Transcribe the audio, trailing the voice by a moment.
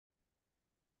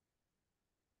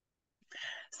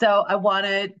So I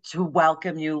wanted to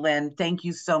welcome you, Lynn. Thank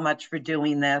you so much for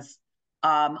doing this.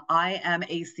 I am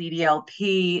a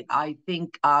CDLP. I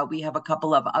think we have a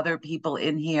couple of other people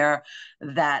in here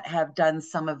that have done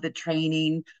some of the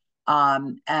training.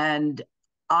 And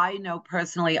I know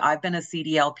personally, I've been a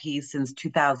CDLP since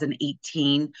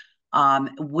 2018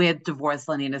 with Divorce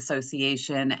Lending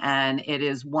Association, and it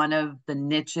is one of the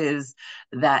niches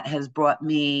that has brought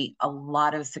me a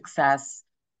lot of success.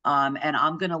 And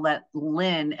I'm going to let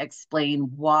Lynn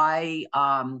explain why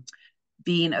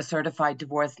being a certified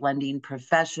divorce lending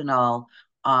professional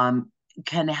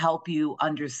can help you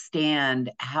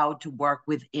understand how to work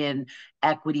within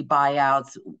equity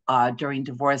buyouts during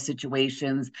divorce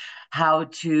situations, how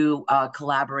to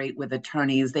collaborate with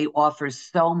attorneys. They offer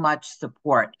so much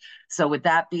support. So, with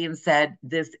that being said,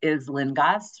 this is Lynn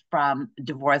Goss from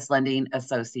Divorce Lending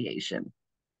Association.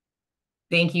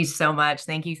 Thank you so much.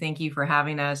 Thank you for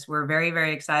having us. We're very,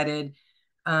 very excited.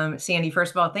 Sandy,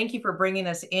 first of all, thank you for bringing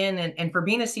us in and for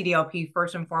being a CDLP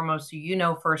first and foremost, so you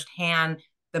know firsthand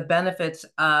the benefits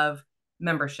of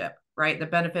membership, right? The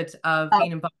benefits of Oh,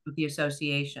 being involved with the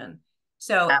association.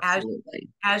 So absolutely.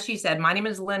 as she said, my name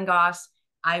is Lynn Goss.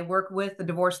 I work with the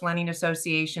Divorce Lending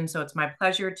Association, so it's my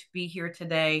pleasure to be here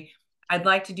today. I'd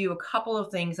like to do a couple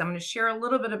of things. I'm going to share a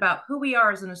little bit about who we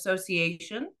are as an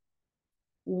association,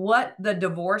 what the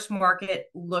divorce market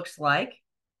looks like,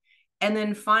 and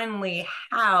then finally,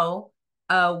 how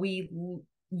we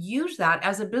use that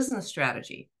as a business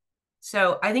strategy.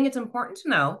 So I think it's important to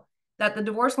know that the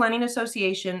Divorce Lending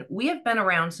Association, we have been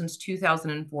around since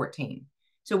 2014.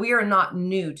 So we are not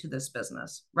new to this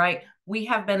business, right? We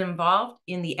have been involved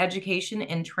in the education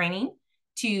and training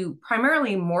to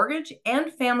primarily mortgage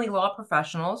and family law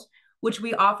professionals, which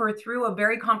we offer through a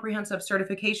very comprehensive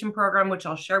certification program, which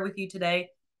I'll share with you today.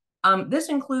 This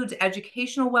includes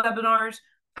educational webinars,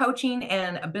 coaching,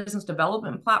 and a business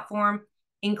development platform,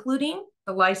 including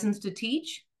the license to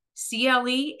teach,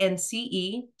 CLE and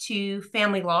CE to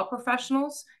family law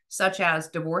professionals, such as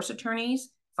divorce attorneys,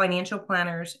 financial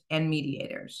planners, and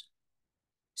mediators.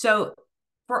 So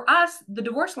for us, the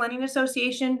Divorce Lending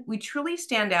Association, we truly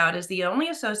stand out as the only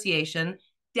association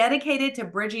dedicated to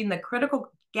bridging the critical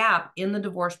gap in the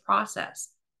divorce process.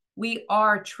 We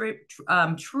are truly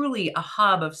a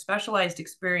hub of specialized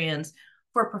experience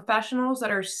for professionals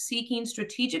that are seeking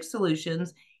strategic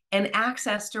solutions and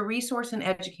access to resource and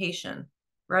education,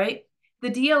 right? The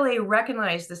DLA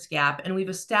recognized this gap, and we've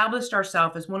established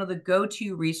ourselves as one of the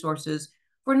go-to resources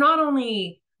for not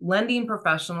only lending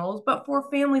professionals, but for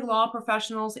family law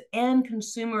professionals and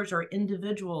consumers or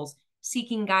individuals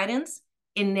seeking guidance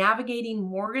in navigating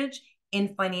mortgage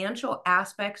and financial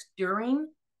aspects during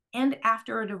and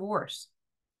after a divorce.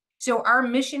 So our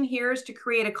mission here is to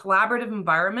create a collaborative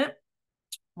environment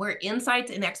where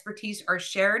insights and expertise are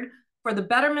shared for the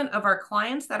betterment of our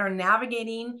clients that are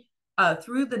navigating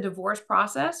through the divorce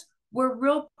process, where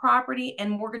real property and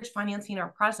mortgage financing are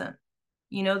present.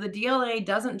 You know, the DLA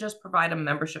doesn't just provide a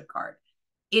membership card.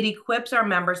 It equips our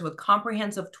members with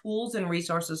comprehensive tools and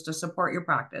resources to support your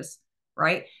practice,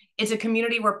 right? It's a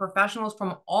community where professionals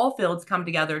from all fields come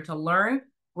together to learn,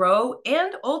 grow,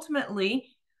 and ultimately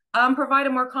provide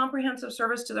a more comprehensive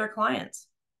service to their clients.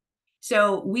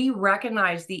 So we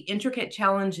recognize the intricate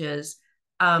challenges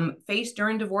faced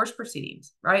during divorce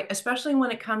proceedings, right? Especially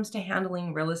when it comes to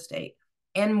handling real estate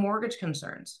and mortgage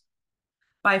concerns.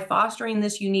 By fostering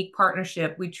this unique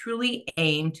partnership, we truly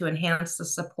aim to enhance the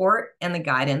support and the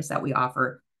guidance that we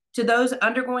offer to those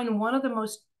undergoing one of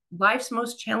the life's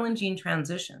most challenging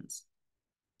transitions.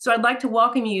 So I'd like to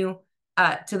welcome you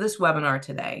to this webinar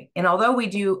today. And although we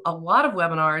do a lot of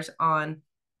webinars on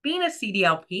being a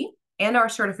CDLP and our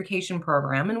certification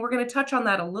program, and we're going to touch on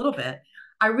that a little bit,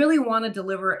 I really want to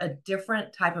deliver a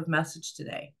different type of message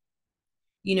today.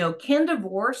 You know, can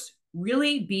divorce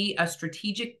really be a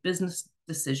strategic business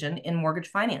decision in mortgage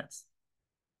finance?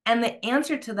 And the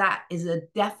answer to that is a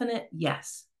definite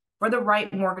yes, for the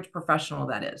right mortgage professional,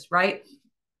 that is, right?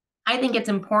 I think it's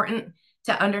important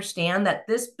to understand that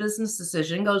this business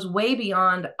decision goes way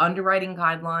beyond underwriting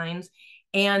guidelines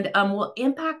and will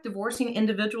impact divorcing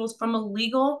individuals from a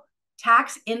legal,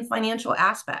 tax, and financial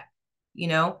aspect. You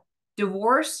know,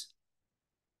 divorce,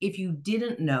 if you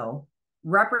didn't know,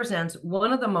 represents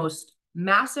one of the most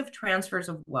massive transfers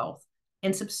of wealth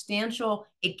and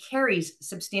it carries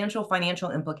substantial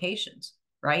financial implications,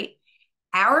 right?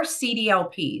 Our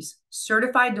CDLPs,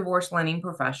 Certified Divorce Lending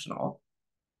Professional,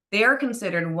 they're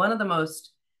considered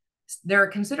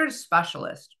a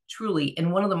specialist, truly,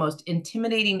 in one of the most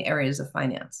intimidating areas of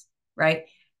finance, right?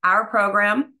 Our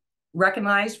program,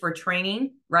 recognized for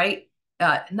training, right?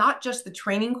 not just the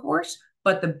training course,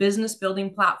 but the business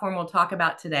building platform we'll talk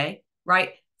about today,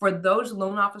 right? For those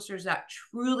loan officers that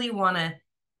truly want to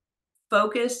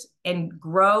focus and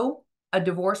grow a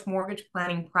divorce mortgage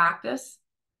planning practice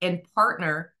and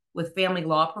partner with family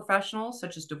law professionals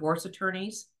such as divorce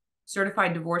attorneys,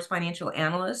 certified divorce financial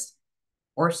analysts,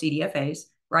 or CDFAs,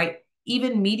 right?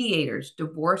 Even mediators,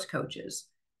 divorce coaches,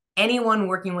 anyone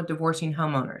working with divorcing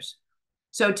homeowners.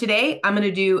 So today I'm going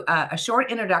to do a short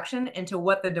introduction into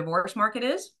what the divorce market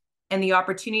is and the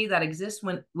opportunity that exists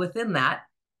within that.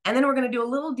 And then we're going to do a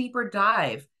little deeper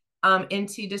dive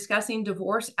into discussing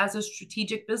divorce as a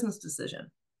strategic business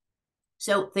decision.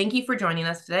 So thank you for joining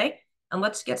us today, and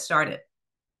let's get started,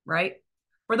 right?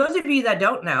 For those of you that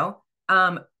don't know,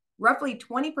 roughly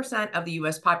 20% of the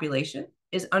US population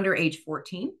is under age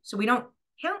 14, so we don't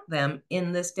count them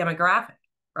in this demographic,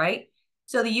 right?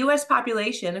 So the US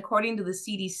population, according to the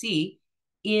CDC,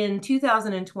 in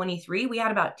 2023, we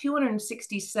had about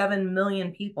 267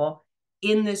 million people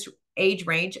in this age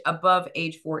range above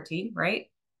age 14, right?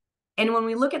 And when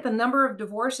we look at the number of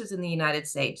divorces in the United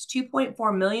States,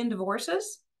 2.4 million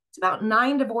divorces, it's about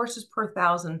 9 divorces per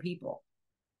 1,000 people.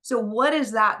 So what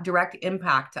is that direct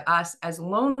impact to us as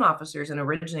loan officers and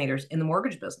originators in the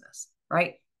mortgage business,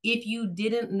 right? If you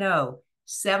didn't know,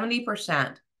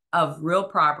 70% of real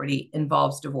property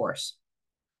involves divorce.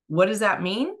 What does that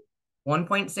mean?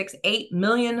 1.68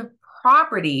 million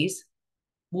properties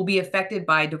will be affected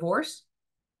by divorce,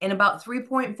 and about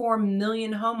 3.4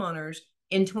 million homeowners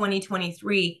in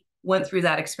 2023 went through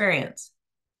that experience.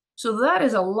 So that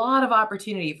is a lot of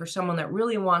opportunity for someone that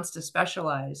really wants to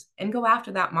specialize and go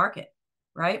after that market,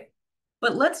 right?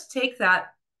 But let's take that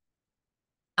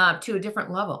to a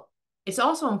different level. It's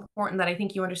also important that I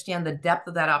think you understand the depth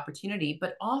of that opportunity,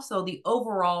 but also the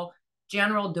overall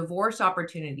general divorce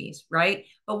opportunities, right?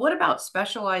 But what about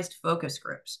specialized focus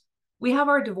groups? We have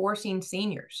our divorcing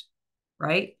seniors,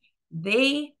 right?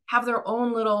 They have their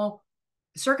own little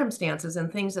circumstances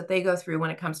and things that they go through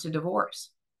when it comes to divorce.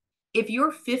 If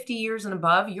you're 50 years and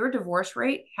above, your divorce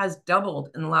rate has doubled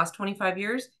in the last 25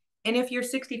 years. And if you're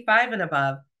 65 and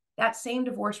above, that same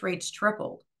divorce rate's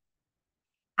tripled.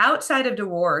 Outside of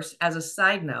divorce, as a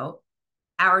side note,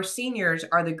 our seniors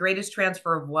are the greatest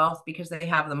transfer of wealth because they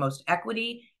have the most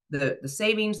equity, the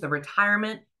savings, the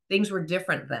retirement. Things were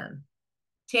different then.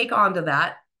 Take onto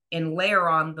that and layer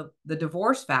on the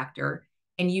divorce factor,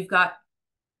 and you've got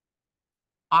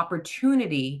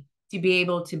opportunity to be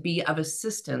able to be of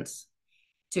assistance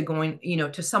to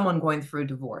to someone going through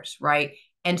divorce, right?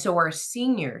 And so our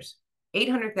seniors,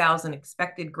 800,000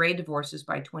 expected gray divorces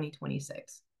by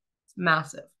 2026. It's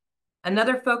massive.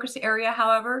 Another focus area,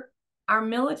 however, our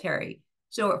military.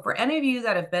 So for any of you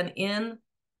that have been in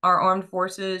our armed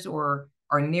forces or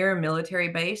are near a military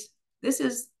base, this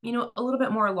is, a little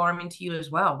bit more alarming to you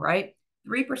as well, right?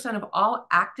 3% of all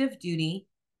active duty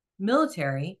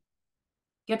military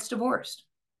gets divorced.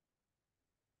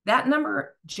 That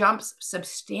number jumps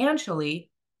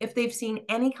substantially if they've seen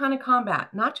any kind of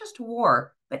combat, not just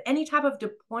war, but any type of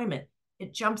deployment.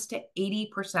 It jumps to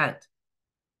 80%.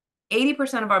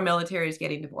 80% of our military is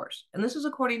getting divorced. And this is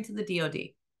according to the DoD.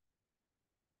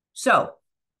 So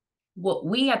what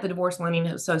we at the Divorce Lending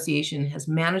Association has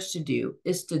managed to do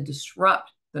is to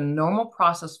disrupt the normal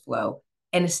process flow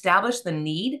and establish the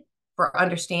need for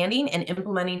understanding and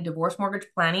implementing divorce mortgage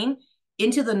planning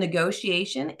into the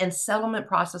negotiation and settlement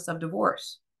process of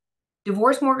divorce.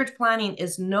 Divorce mortgage planning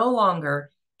is no longer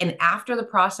an after the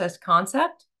process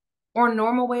concept or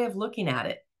normal way of looking at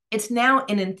it. It's now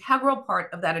an integral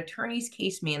part of that attorney's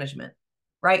case management,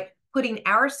 right? Putting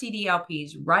our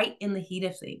CDLPs right in the heat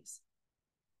of things.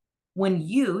 When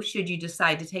should you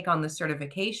decide to take on the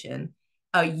certification,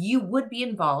 you would be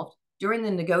involved during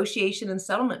the negotiation and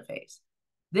settlement phase.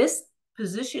 This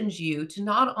positions you to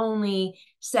not only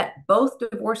set both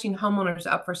divorcing homeowners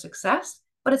up for success,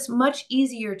 but it's much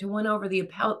easier to win over the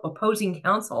opposing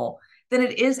counsel than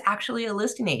it is actually a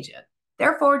listing agent.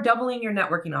 Therefore, doubling your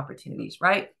networking opportunities,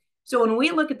 right? So when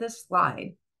we look at this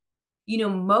slide,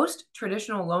 most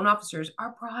traditional loan officers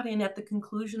are brought in at the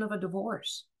conclusion of a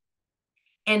divorce.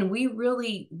 And we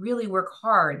really, really work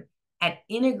hard at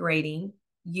integrating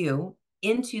you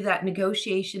into that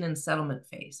negotiation and settlement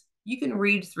phase. You can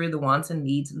read through the wants and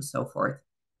needs and so forth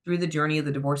through the journey of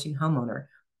the divorcing homeowner.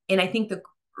 And I think the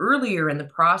earlier in the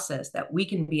process that we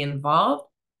can be involved,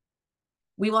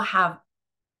 we will have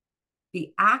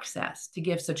the access to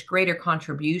give such greater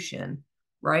contribution,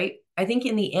 right? I think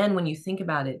in the end, when you think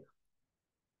about it,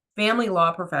 family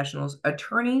law professionals,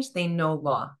 attorneys, they know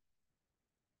law.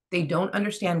 They don't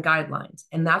understand guidelines.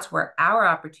 And that's where our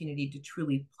opportunity to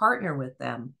truly partner with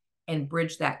them and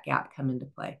bridge that gap come into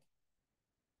play.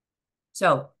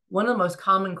 So one of the most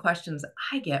common questions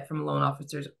I get from loan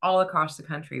officers all across the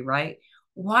country, right?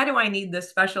 Why do I need this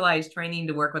specialized training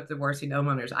to work with divorcing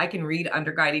homeowners? I can read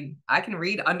underwriting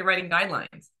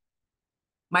guidelines.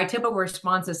 My typical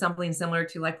response is something similar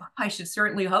to like, well, I should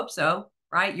certainly hope so,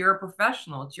 right? You're a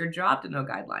professional. It's your job to know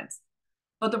guidelines.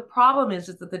 But the problem is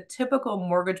that the typical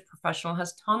mortgage professional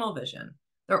has tunnel vision.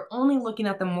 They're only looking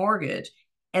at the mortgage.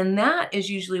 And that is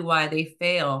usually why they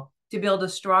fail to build a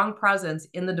strong presence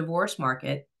in the divorce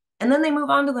market. And then they move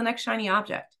on to the next shiny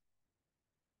object.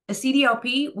 A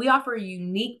CDLP, we offer a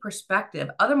unique perspective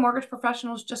other mortgage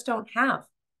professionals just don't have.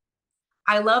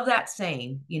 I love that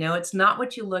saying, it's not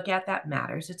what you look at that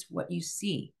matters, it's what you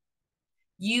see.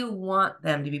 You want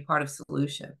them to be part of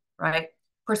solution, right?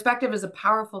 Perspective is a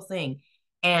powerful thing.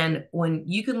 And when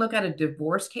you can look at a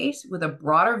divorce case with a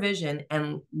broader vision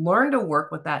and learn to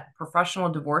work with that professional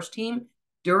divorce team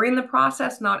during the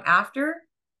process, not after,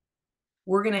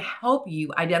 we're going to help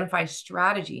you identify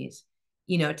strategies,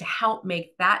 to help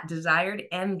make that desired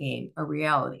end game a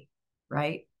reality,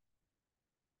 right?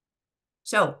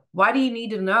 So why do you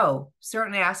need to know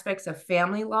certain aspects of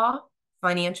family law,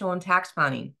 financial, and tax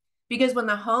planning? Because when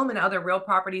the home and other real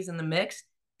properties in the mix,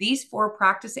 these 4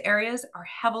 practice areas are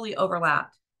heavily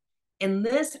overlapped. And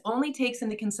this only takes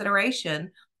into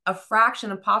consideration a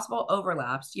fraction of possible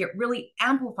overlaps, yet really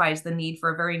amplifies the need for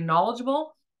a very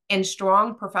knowledgeable and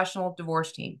strong professional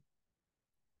divorce team.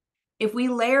 If we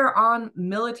layer on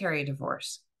military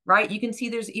divorce, right, you can see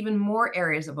there's even more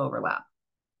areas of overlap.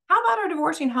 How about our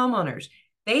divorcing homeowners?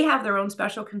 They have their own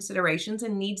special considerations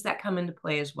and needs that come into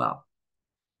play as well.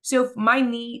 So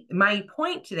my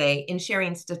point today in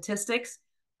sharing statistics,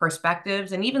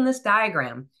 perspectives, and even this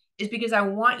diagram is because I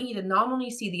want you to not only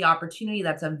see the opportunity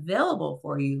that's available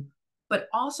for you, but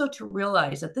also to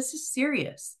realize that this is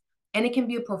serious and it can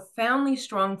be a profoundly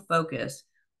strong focus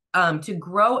to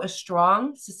grow a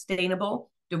strong, sustainable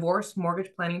divorce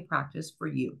mortgage planning practice for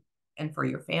you and for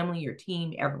your family, your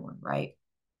team, everyone, right?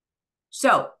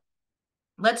 So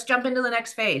let's jump into the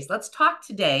next phase. Let's talk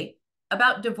today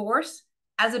about divorce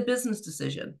as a business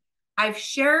decision. I've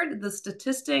shared the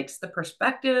statistics, the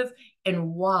perspective,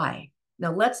 and why.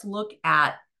 Now let's look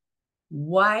at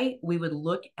why we would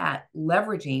look at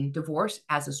leveraging divorce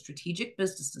as a strategic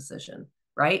business decision,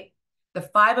 right? The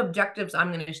 5 objectives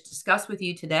I'm going to discuss with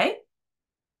you today.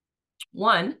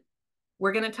 1,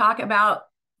 we're going to talk about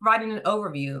providing an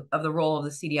overview of the role of the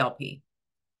CDLP.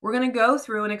 We're going to go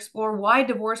through and explore why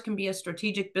divorce can be a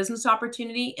strategic business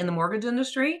opportunity in the mortgage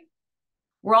industry.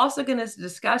 We're also going to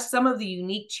discuss some of the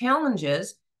unique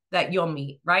challenges that you'll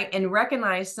meet, right? And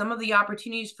recognize some of the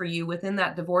opportunities for you within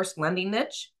that divorce lending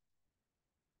niche.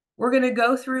 We're going to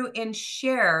go through and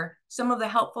share some of the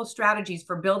helpful strategies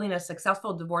for building a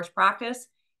successful divorce practice.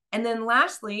 And then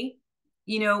lastly,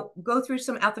 go through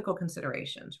some ethical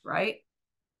considerations, right?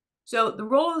 So the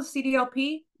role of the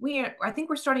CDLP, I think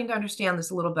we're starting to understand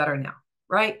this a little better now,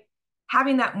 right?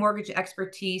 Having that mortgage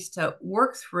expertise to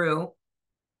work through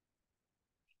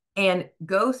and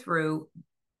go through,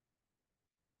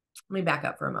 let me back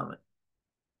up for a moment.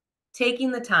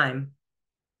 Taking the time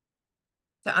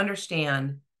to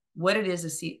understand what it is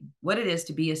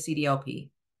to be a CDLP,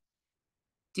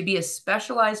 to be a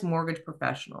specialized mortgage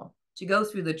professional, to go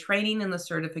through the training and the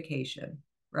certification,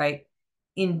 right?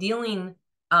 In dealing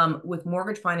with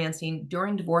mortgage financing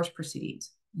during divorce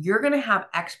proceedings, you're going to have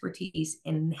expertise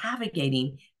in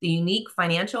navigating the unique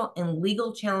financial and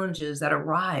legal challenges that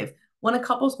arrive when a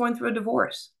couple's going through a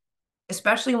divorce,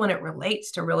 especially when it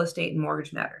relates to real estate and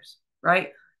mortgage matters,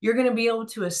 right? You're going to be able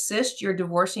to assist your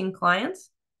divorcing clients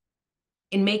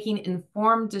in making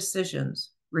informed decisions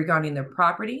regarding their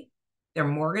property, their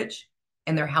mortgage,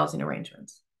 and their housing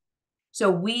arrangements. So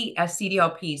we as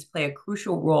CDLPs play a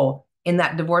crucial role in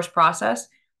that divorce process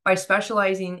by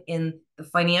specializing in the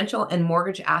financial and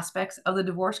mortgage aspects of the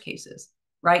divorce cases,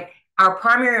 right? Our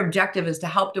primary objective is to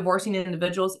help divorcing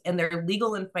individuals and their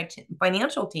legal and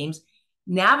financial teams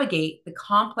navigate the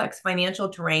complex financial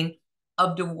terrain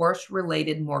of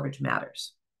divorce-related mortgage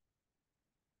matters.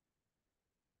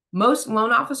 Most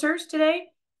loan officers today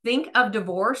think of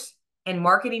divorce and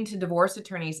marketing to divorce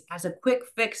attorneys as a quick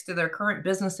fix to their current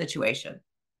business situation.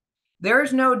 There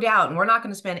is no doubt, and we're not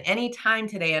going to spend any time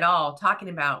today at all talking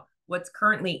about what's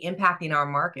currently impacting our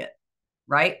market,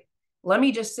 right? Let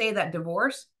me just say that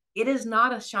divorce, it is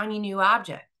not a shiny new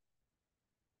object.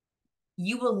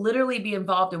 You will literally be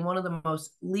involved in one of the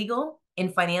most legal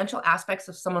and financial aspects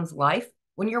of someone's life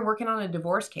when you're working on a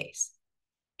divorce case.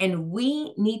 And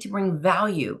we need to bring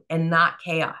value and not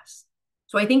chaos.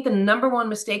 So I think the number one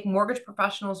mistake mortgage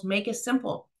professionals make is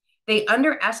simple. They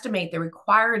underestimate the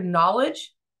required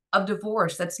knowledge of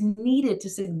divorce that's needed to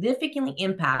significantly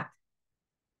impact,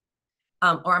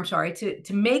 to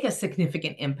make a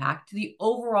significant impact to the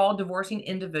overall divorcing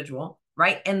individual,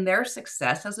 right? And their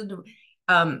success as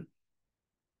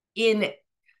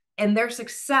their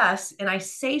success, and I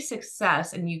say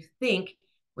success, and you think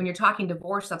when you're talking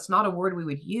divorce, that's not a word we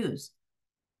would use,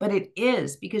 but it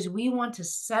is, because we want to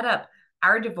set up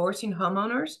our divorcing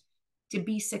homeowners to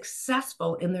be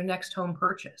successful in their next home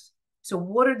purchase. So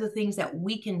what are the things that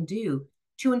we can do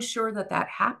to ensure that that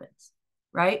happens,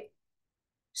 right?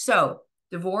 So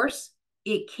divorce,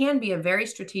 it can be a very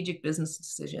strategic business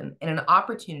decision and an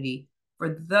opportunity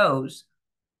for those,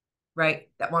 right,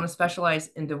 that want to specialize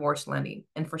in divorce lending,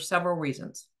 and for several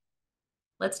reasons.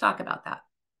 Let's talk about that.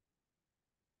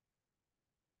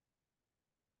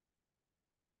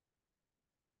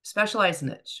 Specialized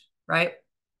niche, right?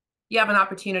 You have an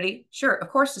opportunity, sure, of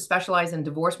course, to specialize in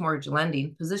divorce mortgage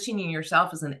lending, positioning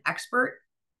yourself as an expert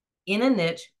in a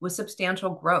niche with substantial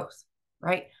growth,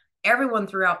 right? Everyone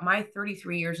throughout my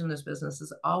 33 years in this business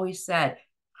has always said,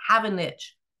 have a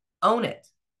niche, own it.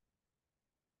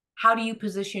 How do you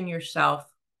position yourself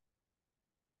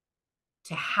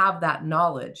to have that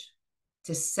knowledge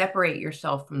to separate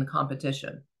yourself from the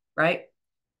competition, right?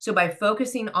 So by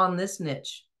focusing on this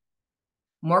niche,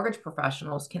 mortgage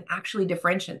professionals can actually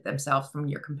differentiate themselves from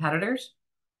your competitors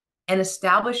and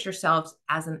establish yourselves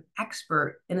as an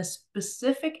expert in a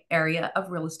specific area of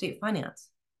real estate finance.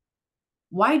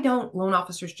 Why don't loan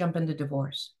officers jump into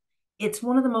divorce? It's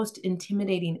one of the most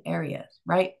intimidating areas,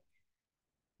 right?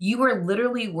 You are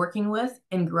literally working with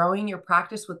and growing your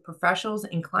practice with professionals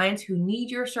and clients who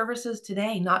need your services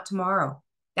today, not tomorrow.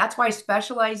 That's why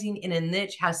specializing in a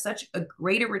niche has such a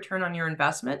greater return on your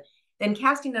investment than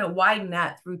casting a wide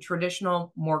net through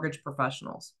traditional mortgage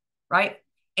professionals, right?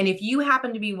 And if you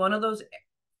happen to be one of those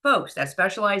folks that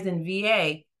specialize in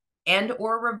VA and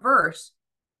or reverse,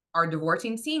 our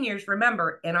divorcing seniors,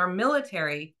 remember, and our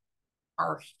military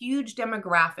are a huge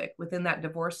demographic within that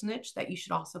divorce niche that you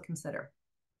should also consider.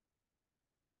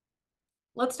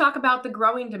 Let's talk about the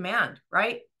growing demand,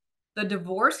 right? The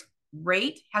divorce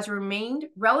rate has remained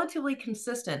relatively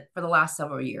consistent for the last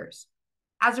several years.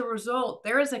 As a result,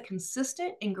 there is a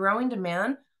consistent and growing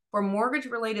demand for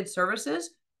mortgage-related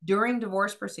services during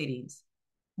divorce proceedings.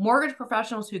 Mortgage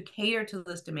professionals who cater to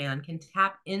this demand can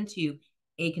tap into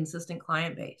a consistent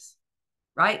client base,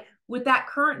 right? With that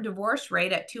current divorce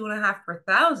rate at 2.5 per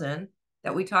thousand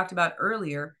that we talked about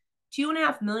earlier,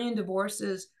 2.5 million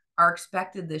divorces are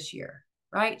expected this year,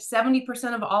 right?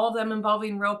 70% of all of them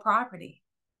involving real property.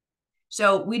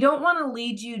 So we don't want to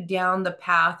lead you down the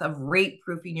path of rate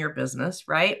proofing your business,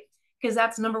 right? Because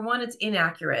that's, number one, it's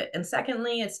inaccurate. And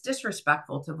secondly, it's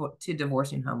disrespectful to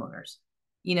divorcing homeowners.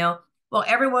 Well,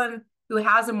 everyone who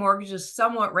has a mortgage is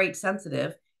somewhat rate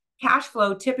sensitive. Cash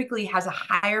flow typically has a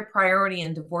higher priority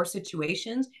in divorce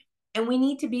situations, and we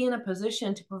need to be in a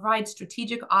position to provide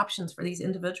strategic options for these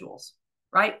individuals,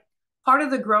 right? Part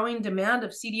of the growing demand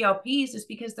of CDLPs is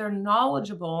because they're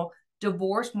knowledgeable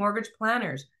divorce mortgage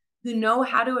planners who know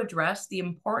how to address the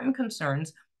important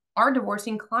concerns our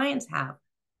divorcing clients have,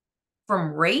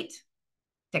 from rate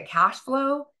to cash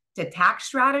flow to tax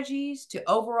strategies to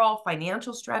overall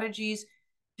financial strategies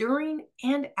during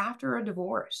and after a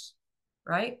divorce,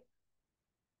 right?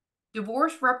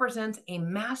 Divorce represents a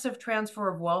massive transfer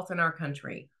of wealth in our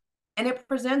country, and it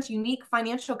presents unique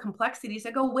financial complexities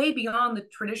that go way beyond the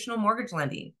traditional mortgage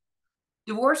lending.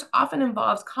 Divorce often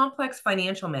involves complex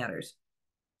financial matters,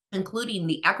 including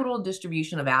the equitable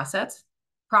distribution of assets,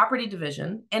 property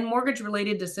division, and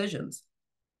mortgage-related decisions.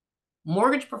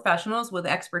 Mortgage professionals with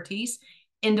expertise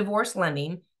in divorce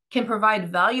lending can provide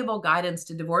valuable guidance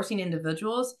to divorcing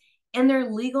individuals and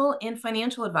their legal and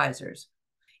financial advisors.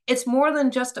 It's more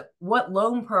than just what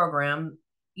loan program,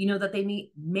 that they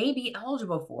may be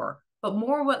eligible for, but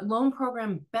more what loan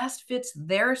program best fits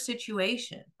their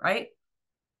situation, right?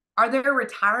 Are there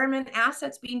retirement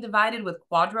assets being divided with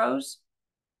quadros,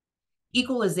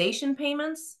 equalization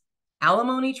payments,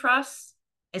 alimony trusts,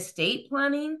 estate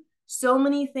planning? So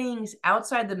many things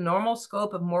outside the normal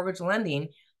scope of mortgage lending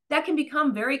that can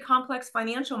become very complex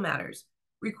financial matters,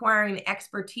 requiring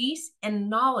expertise and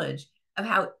knowledge of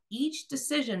how each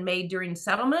decision made during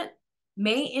settlement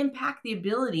may impact the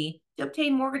ability to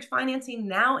obtain mortgage financing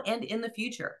now and in the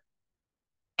future.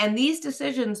 And these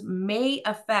decisions may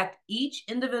affect each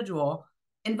individual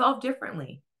involved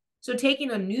differently. So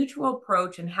taking a neutral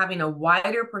approach and having a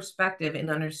wider perspective and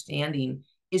understanding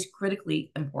is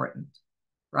critically important,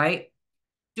 right?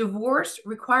 Divorce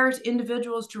requires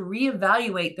individuals to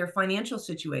reevaluate their financial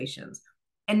situations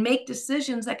and make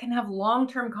decisions that can have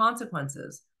long-term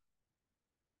consequences.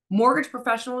 Mortgage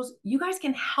professionals, you guys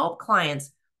can help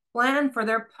clients plan for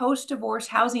their post-divorce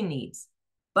housing needs,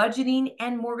 budgeting,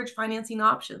 and mortgage financing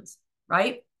options,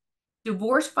 right?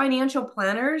 Divorce financial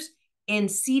planners and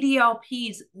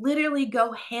CDLPs literally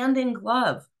go hand in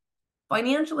glove.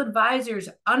 Financial advisors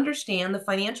understand the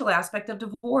financial aspect of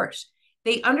divorce.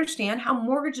 They understand how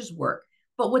mortgages work,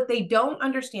 but what they don't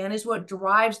understand is what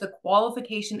drives the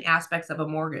qualification aspects of a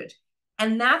mortgage.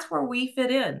 And that's where we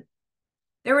fit in.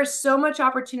 There is so much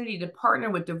opportunity to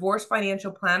partner with divorce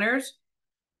financial planners.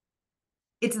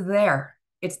 It's there.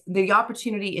 It's the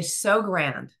opportunity is so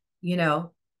grand, you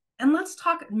know. And let's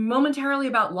talk momentarily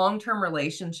about long-term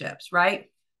relationships, right?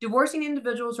 Divorcing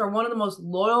individuals are one of the most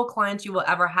loyal clients you will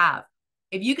ever have.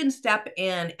 If you can step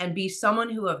in and be someone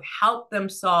who have helped them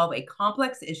solve a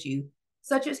complex issue,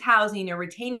 such as housing or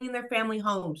retaining their family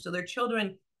home so their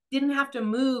children didn't have to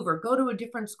move or go to a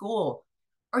different school,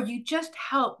 or you just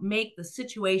help make the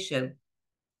situation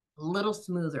a little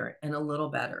smoother and a little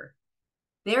better,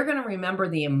 they're going to remember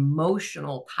the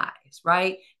emotional ties,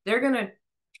 right? They're going to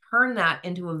turn that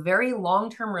into a very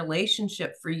long-term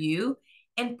relationship for you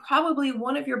and probably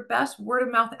one of your best word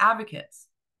of mouth advocates.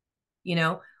 You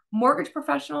know, mortgage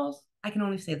professionals, I can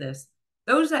only say this,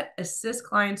 those that assist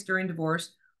clients during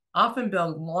divorce often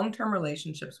build long-term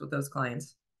relationships with those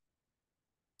clients,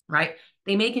 right?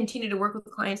 They may continue to work with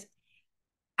clients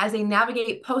as they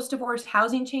navigate post-divorce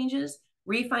housing changes,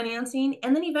 refinancing,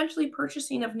 and then eventually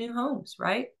purchasing of new homes,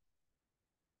 right?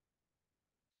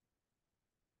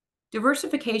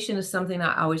 Diversification is something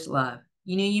I always love.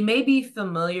 You know, you may be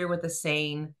familiar with the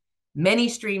saying, many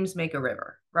streams make a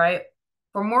river, right?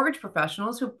 For mortgage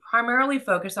professionals who primarily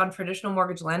focus on traditional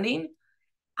mortgage lending,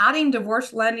 adding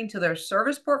divorce lending to their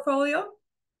service portfolio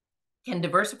can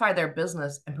diversify their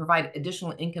business and provide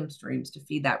additional income streams to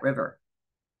feed that river.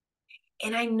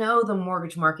 And I know the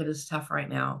mortgage market is tough right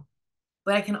now,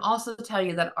 but I can also tell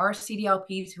you that our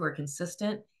CDLPs who are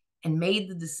consistent and made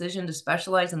the decision to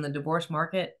specialize in the divorce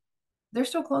market, they're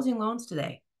still closing loans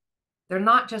today. They're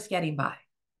not just getting by.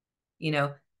 You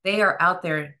know, they are out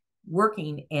there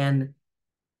working and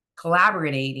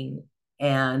collaborating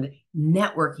and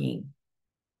networking.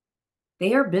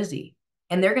 They are busy,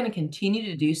 and they're going to continue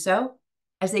to do so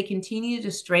as they continue to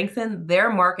strengthen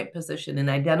their market position and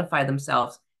identify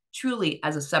themselves truly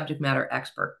as a subject matter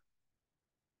expert.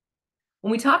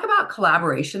 When we talk about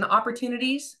collaboration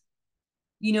opportunities,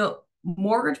 you know,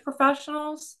 mortgage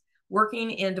professionals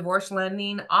working in divorce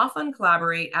lending often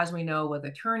collaborate, as we know, with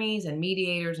attorneys and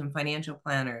mediators and financial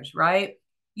planners, right?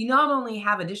 You not only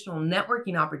have additional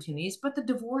networking opportunities, but the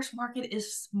divorce market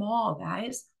is small,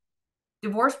 guys.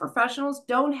 Divorce professionals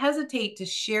don't hesitate to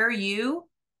share you,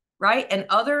 right, and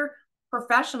other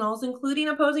professionals, including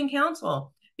opposing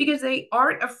counsel, because they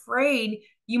aren't afraid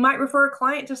you might refer a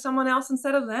client to someone else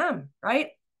instead of them, right?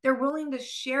 They're willing to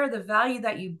share the value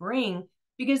that you bring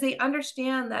because they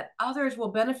understand that others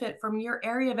will benefit from your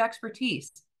area of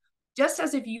expertise. Just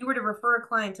as if you were to refer a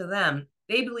client to them,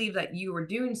 they believe that you are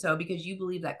doing so because you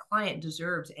believe that client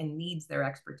deserves and needs their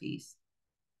expertise.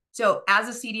 So as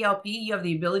a CDLP, you have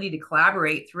the ability to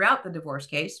collaborate throughout the divorce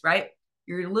case, right?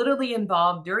 You're literally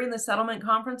involved during the settlement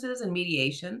conferences and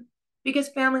mediation because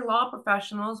family law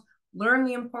professionals learn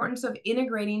the importance of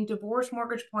integrating divorce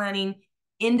mortgage planning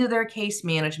into their case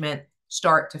management,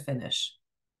 start to finish.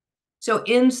 So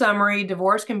in summary,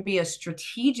 divorce can be a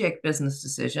strategic business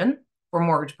decision for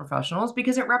mortgage professionals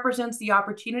because it represents the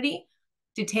opportunity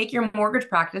to take your mortgage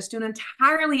practice to an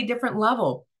entirely different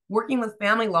level, working with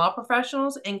family law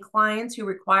professionals and clients who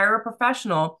require a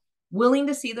professional willing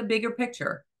to see the bigger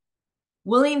picture,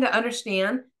 willing to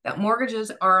understand that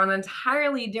mortgages are on an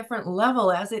entirely different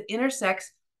level as it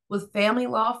intersects with family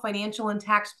law, financial, and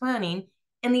tax planning,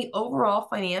 and the overall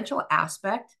financial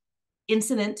aspect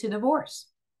incident to divorce.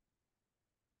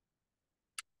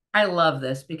 I love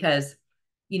this because,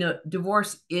 you know,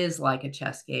 divorce is like a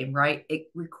chess game, right? It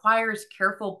requires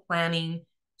careful planning,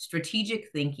 strategic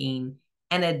thinking,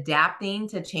 and adapting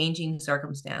to changing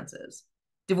circumstances.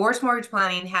 Divorce mortgage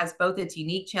planning has both its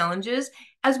unique challenges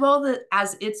as well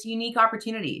as its unique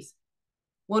opportunities.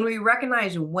 When we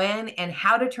recognize when and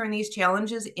how to turn these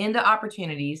challenges into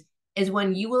opportunities is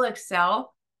when you will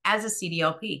excel as a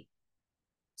CDLP.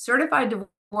 Certified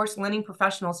divorce lending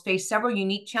professionals face several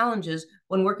unique challenges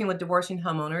when working with divorcing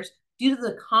homeowners due to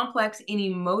the complex and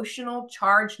emotional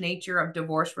charged nature of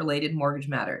divorce-related mortgage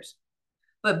matters.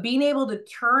 But being able to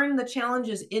turn the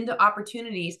challenges into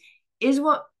opportunities is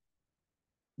what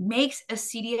makes a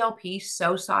CDLP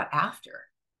so sought after.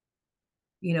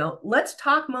 You know, let's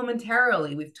talk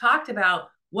momentarily. We've talked about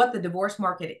what the divorce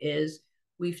market is.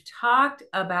 We've talked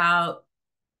about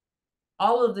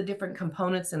all of the different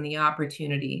components and the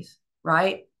opportunities,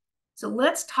 right? So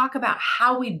let's talk about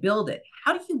how we build it.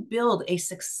 How do you build a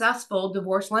successful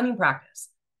divorce lending practice?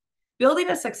 Building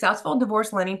a successful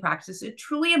divorce lending practice, it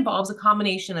truly involves a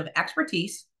combination of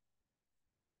expertise,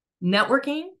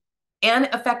 networking, and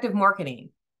effective marketing.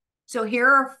 So here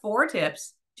are 4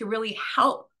 tips to really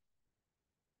help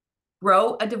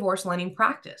grow a divorce lending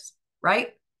practice, right?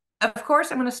 Of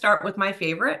course, I'm going to start with my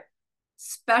favorite,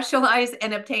 specialize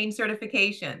and obtain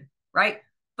certification, right?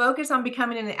 Focus on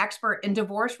becoming an expert in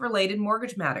divorce-related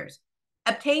mortgage matters.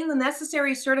 Obtain the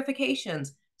necessary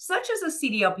certifications, such as a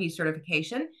CDLP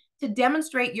certification, to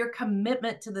demonstrate your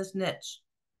commitment to this niche.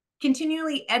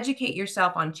 Continually educate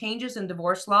yourself on changes in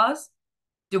divorce laws,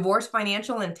 divorce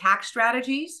financial and tax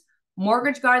strategies,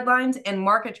 mortgage guidelines, and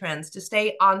market trends to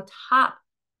stay on top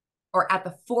or at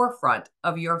the forefront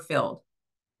of your field,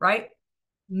 right?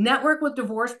 Network with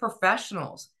divorce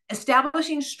professionals,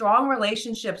 establishing strong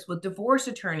relationships with divorce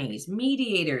attorneys,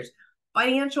 mediators,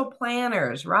 financial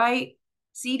planners, right?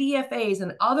 CDFAs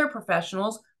and other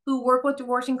professionals who work with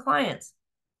divorcing clients.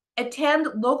 Attend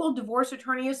local divorce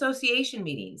attorney association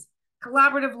meetings,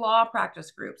 collaborative law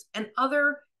practice groups, and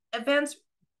other events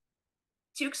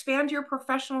to expand your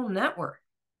professional network.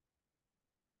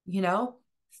 You know,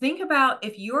 think about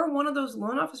if you're one of those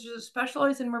loan officers that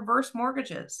specialize in reverse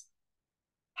mortgages.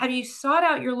 Have you sought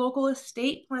out your local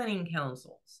estate planning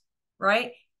councils,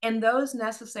 right? And those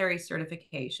necessary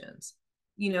certifications.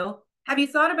 You know, have you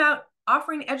thought about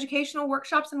offering educational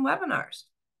workshops and webinars?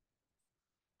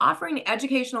 Offering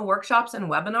educational workshops and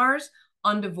webinars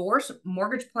on divorce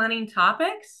mortgage planning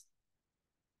topics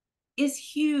is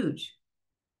huge.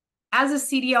 As a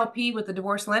CDLP with the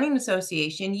Divorce Lending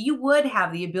Association, you would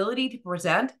have the ability to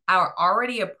present our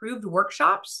already approved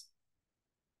workshops.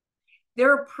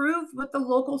 They're approved with the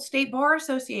local state bar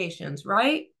associations,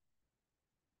 right?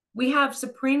 We have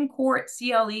Supreme Court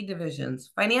CLE divisions,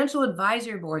 financial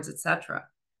advisory boards, etc.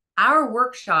 Our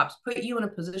workshops put you in a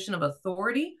position of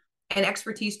authority and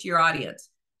expertise to your audience.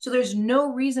 So there's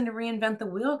no reason to reinvent the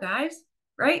wheel, guys,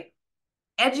 right?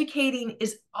 Educating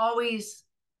is always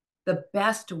the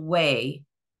best way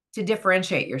to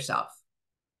differentiate yourself.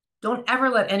 Don't ever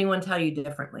let anyone tell you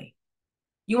differently.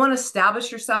 You want to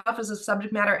establish yourself as a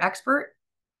subject matter expert?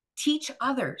 Teach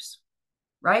others,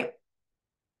 right?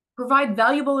 Provide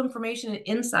valuable information and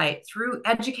insight through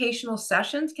educational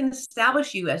sessions can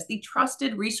establish you as the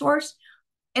trusted resource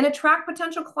and attract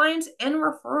potential clients and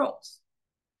referrals.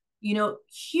 You know,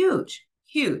 huge,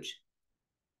 huge.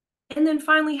 And then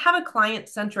finally, have a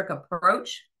client-centric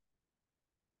approach.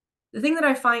 The thing that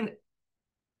I find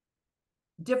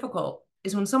difficult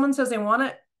is when someone says they want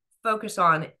to focus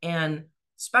on and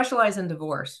specialize in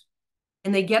divorce,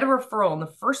 and they get a referral, and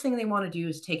the first thing they want to do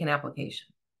is take an application.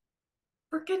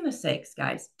 For goodness sakes,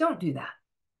 guys, don't do that.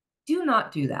 Do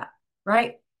not do that,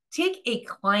 right? Take a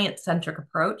client-centric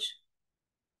approach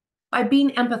by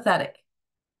being empathetic,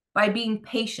 by being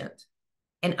patient,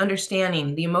 and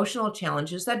understanding the emotional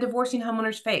challenges that divorcing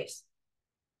homeowners face.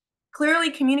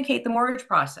 Clearly communicate the mortgage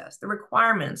process, the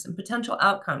requirements, and potential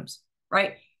outcomes,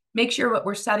 right? Make sure that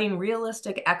we're setting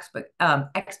realistic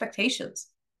expectations.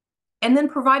 And then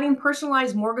providing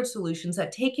personalized mortgage solutions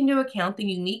that take into account the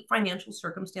unique financial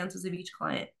circumstances of each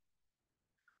client.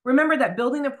 Remember that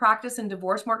building a practice in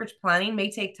divorce mortgage planning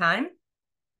may take time,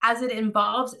 as it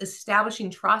involves establishing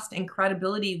trust and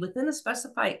credibility within a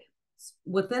specific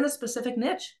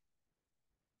niche.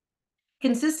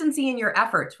 Consistency in your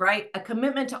efforts, right? A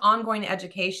commitment to ongoing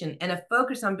education and a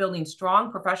focus on building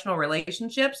strong professional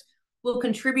relationships will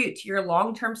contribute to your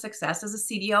long-term success as a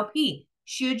CDLP,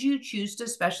 should you choose to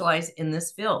specialize in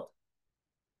this field.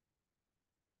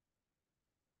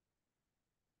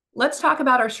 Let's talk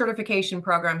about our certification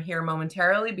program here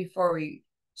momentarily before we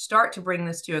start to bring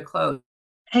this to a close.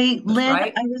 Hey, Lynn,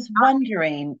 right? I was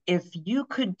wondering if you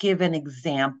could give an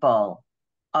example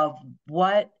of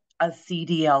what a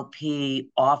CDLP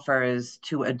offers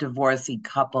to a divorcee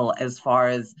couple as far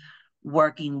as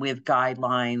working with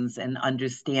guidelines and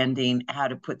understanding how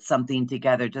to put something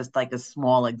together, just like a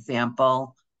small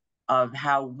example of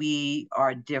how we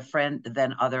are different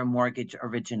than other mortgage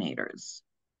originators.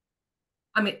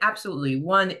 I mean, absolutely.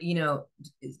 One, you know,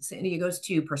 Sandy, it goes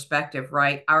to perspective,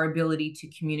 right? Our ability to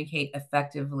communicate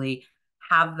effectively,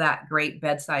 have that great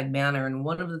bedside manner. And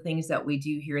one of the things that we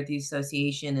do here at the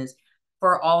association is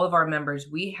for all of our members,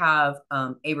 we have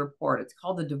a report. It's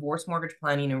called the Divorce Mortgage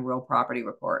Planning and Real Property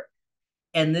Report.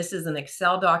 And this is an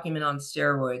Excel document on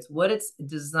steroids. What it's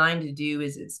designed to do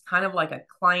is it's kind of like a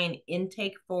client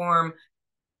intake form,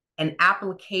 an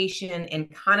application,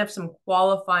 and kind of some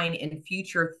qualifying and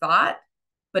future thought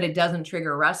but it doesn't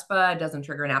trigger RESPA, it doesn't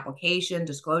trigger an application,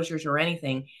 disclosures, or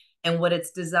anything. And what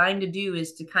it's designed to do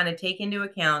is to kind of take into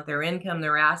account their income,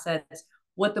 their assets,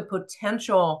 what the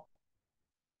potential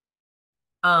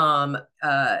child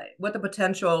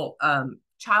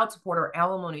support or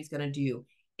alimony is going to do.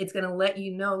 It's going to let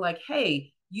you know, like,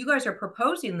 hey, you guys are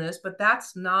proposing this, but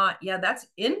that's not, yeah, that's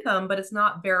income, but it's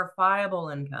not verifiable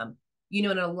income. You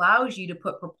know, and it allows you to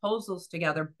put proposals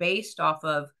together based off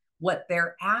of what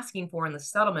they're asking for in the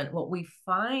settlement. What we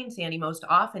find, Sandy, most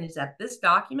often is that this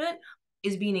document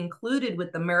is being included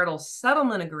with the marital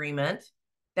settlement agreement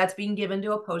that's being given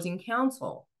to opposing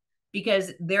counsel,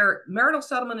 because their marital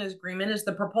settlement agreement is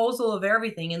the proposal of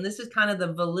everything. And this is kind of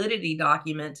the validity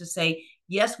document to say,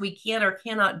 yes, we can or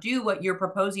cannot do what you're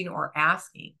proposing or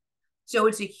asking. So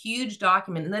it's a huge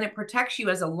document. And then it protects you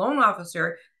as a loan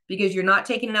officer because you're not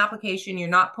taking an application, you're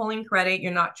not pulling credit,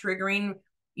 you're not triggering,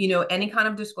 you know, any kind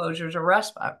of disclosures or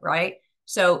RESPA, right?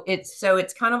 So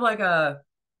it's kind of like a,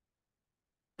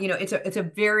 you know, it's a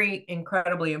very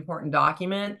incredibly important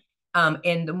document.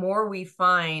 And the more we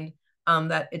find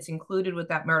that it's included with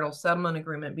that marital settlement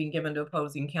agreement being given to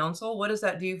opposing counsel, what does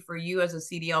that do for you as a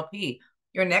CDLP?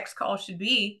 Your next call should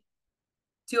be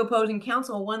to opposing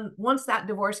counsel once that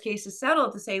divorce case is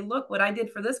settled to say, look, what I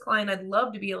did for this client, I'd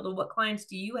love to be able to, what clients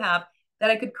do you have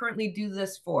that I could currently do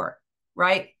this for,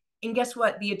 right? And guess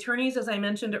what? The attorneys, as I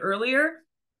mentioned earlier,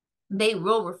 they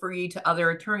will refer you to other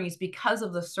attorneys because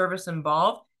of the service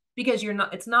involved, because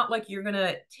it's not like you're going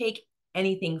to take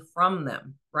anything from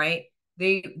them, right?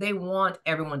 They want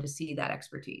everyone to see that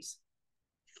expertise.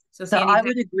 So Sandy, I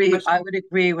would agree. I would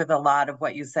agree with a lot of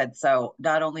what you said. So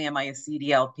not only am I a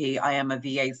CDLP, I am a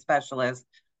VA specialist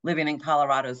living in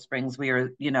Colorado Springs. We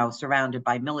are, you know, surrounded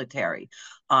by military.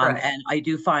 And I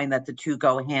do find that the two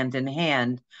go hand in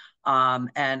hand.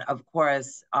 And of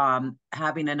course,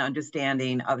 having an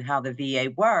understanding of how the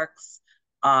VA works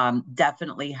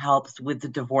definitely helps with the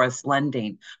divorce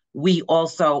lending. We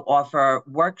also offer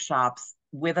workshops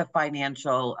with a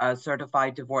financial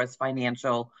certified divorce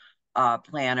financial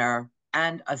planner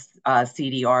and a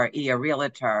CDRE, a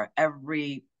realtor.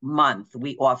 Every month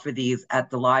we offer these at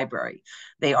the library.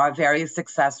 They are very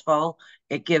successful.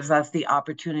 It gives us the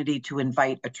opportunity to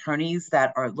invite attorneys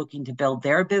that are looking to build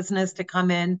their business to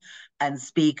come in and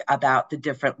speak about the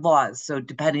different laws. So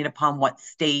depending upon what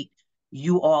state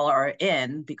you all are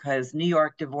in, because New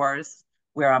York divorce,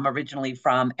 where I'm originally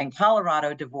from, and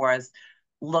Colorado divorce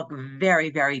look very,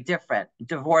 very different.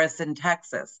 Divorce in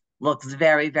Texas looks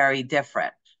very, very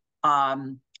different.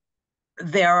 Um,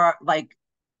 there are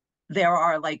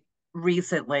like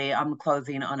recently I'm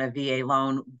closing on a VA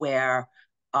loan where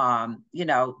you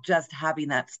know, just having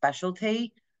that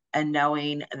specialty and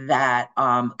knowing that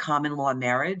common law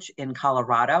marriage in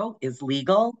Colorado is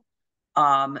legal.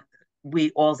 Um,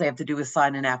 we all they have to do is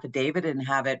sign an affidavit and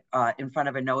have it in front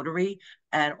of a notary,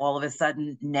 and all of a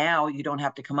sudden now you don't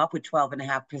have to come up with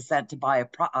 12.5% to buy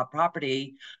a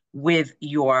property with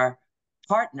your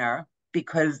partner,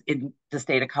 because in the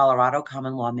state of Colorado,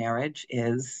 common law marriage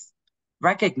is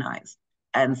recognized.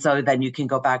 And so then you can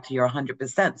go back to your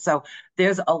 100%. So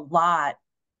there's a lot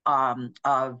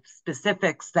of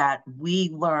specifics that we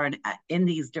learn in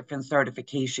these different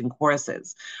certification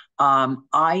courses.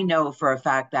 I know for a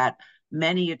fact that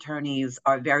many attorneys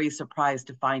are very surprised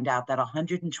to find out that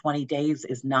 120 days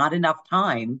is not enough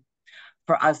time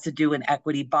for us to do an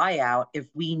equity buyout if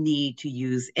we need to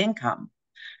use income.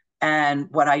 And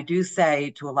what I do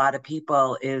say to a lot of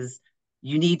people is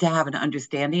you need to have an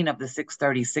understanding of the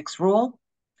 636 rule.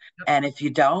 And if you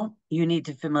don't, you need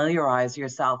to familiarize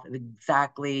yourself with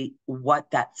exactly what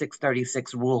that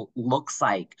 636 rule looks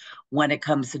like when it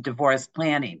comes to divorce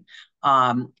planning.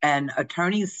 And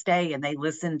attorneys stay and they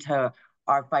listen to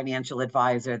our financial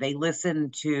advisor. They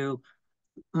listen to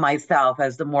myself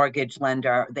as the mortgage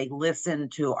lender. They listen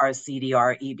to our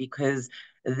CDRE because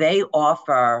they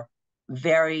offer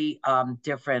very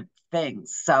different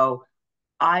things. So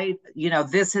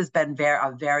this has been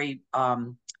a very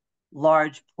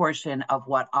large portion of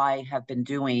what I have been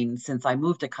doing since I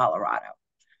moved to Colorado,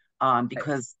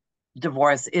 because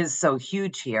divorce is so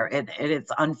huge here.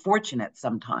 It's unfortunate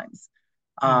sometimes.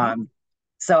 Mm-hmm.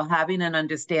 So having an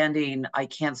understanding, I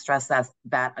can't stress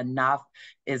that enough,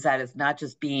 is that it's not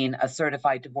just being a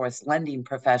certified divorce lending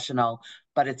professional,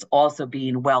 but it's also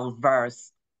being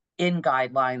well-versed in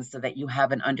guidelines so that you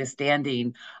have an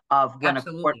understanding of when a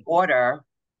court order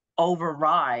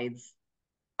overrides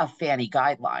a Fannie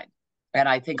guideline. And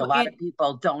I think a lot of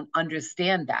people don't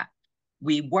understand that.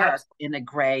 We work in a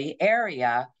gray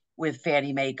area with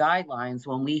Fannie Mae guidelines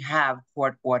when we have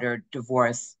court-ordered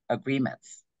divorce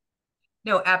agreements.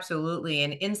 No, absolutely.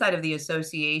 And inside of the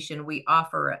association, we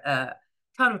offer a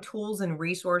ton of tools and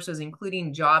resources,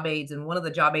 including job aids. And one of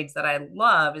the job aids that I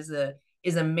love is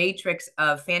a matrix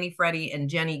of Fannie, Freddie, and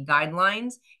Ginnie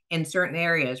guidelines in certain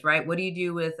areas, right? What do you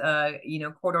do with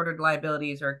court ordered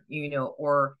liabilities, or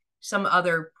or some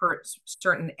other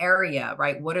certain area,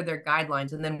 right? What are their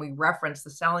guidelines? And then we reference the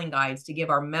selling guides to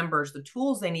give our members the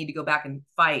tools they need to go back and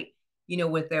fight,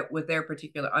 with their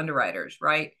particular underwriters,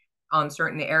 right? On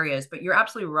certain areas. But you're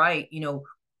absolutely right,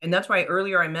 and that's why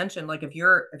earlier I mentioned, like, if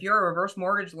you're a reverse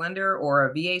mortgage lender or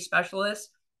a VA specialist,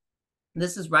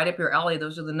 this is right up your alley.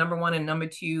 Those are the number one and number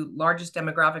two largest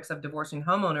demographics of divorcing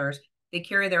homeowners. They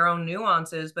carry their own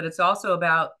nuances, but it's also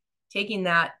about taking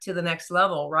that to the next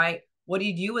level, right? What do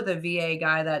you do with a VA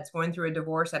guy that's going through a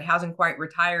divorce that hasn't quite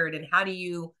retired? And how do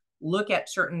you look at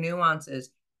certain nuances?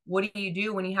 What do you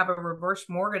do when you have a reverse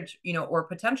mortgage, or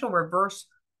potential reverse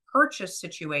purchase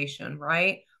situation,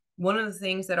 right? One of the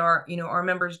things that our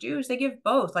members do is they give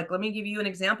both. Like, let me give you an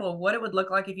example of what it would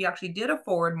look like if you actually did a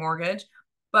forward mortgage,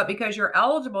 but because you're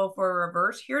eligible for a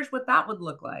reverse, here's what that would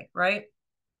look like, right?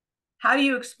 How do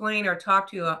you explain or talk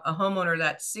to a homeowner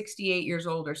that's 68 years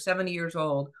old or 70 years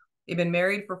old? They've been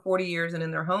married for 40 years and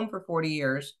in their home for 40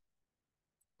 years.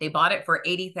 They bought it for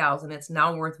 $80,000. It's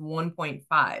now worth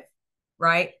 1.5,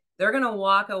 right? They're going to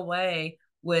walk away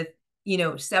with,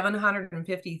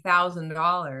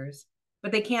 $750,000,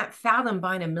 but they can't fathom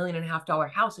buying $1.5 million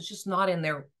house. It's just not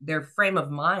in their frame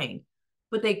of mind.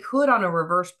 But they could on a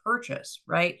reverse purchase,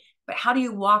 right? But how do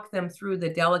you walk them through the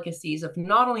delicacies of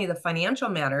not only the financial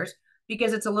matters,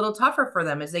 because it's a little tougher for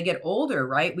them as they get older,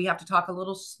 right? We have to talk a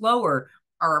little slower.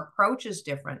 Our approach is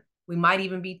different. We might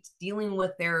even be dealing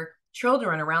with their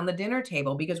children around the dinner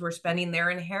table because we're spending their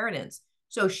inheritance.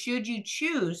 So should you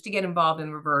choose to get involved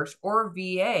in reverse or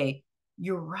VA,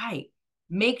 you're right.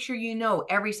 Make sure you know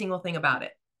every single thing about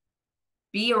it.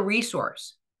 Be a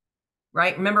resource,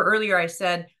 right? Remember earlier I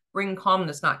said, bring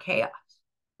calmness, not chaos,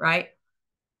 right?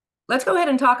 Let's go ahead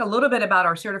and talk a little bit about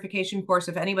our certification course.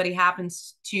 If anybody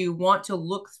happens to want to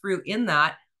look through in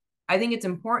that, I think it's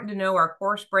important to know our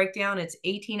course breakdown. It's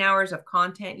 18 hours of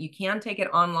content. You can take it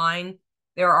online.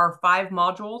 There are 5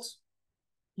 modules.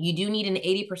 You do need an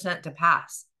 80% to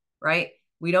pass, right?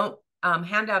 We don't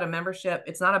hand out a membership.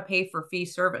 It's not a pay for fee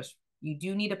service. You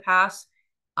do need to pass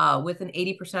with an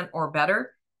 80% or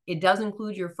better. It does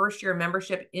include your first year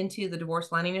membership into the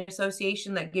Divorce Lending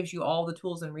Association that gives you all the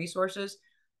tools and resources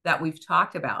that we've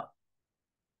talked about.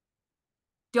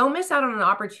 Don't miss out on an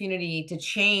opportunity to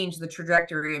change the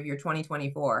trajectory of your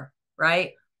 2024,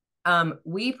 right?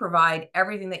 We provide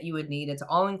everything that you would need. It's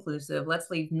all inclusive. Let's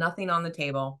leave nothing on the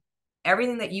table.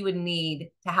 Everything that you would need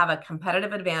to have a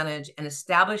competitive advantage and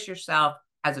establish yourself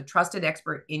as a trusted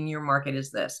expert in your market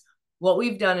is this. What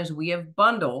we've done is we have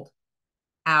bundled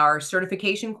our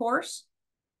certification course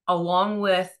along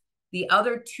with the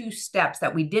other 2 steps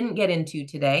that we didn't get into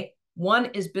today. One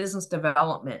is business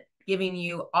development, giving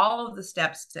you all of the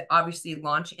steps to obviously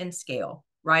launch and scale,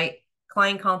 right?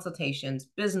 Client consultations,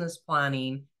 business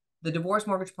planning, the divorce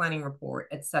mortgage planning report,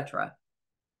 etc.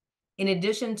 In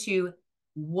addition to,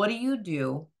 what do you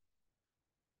do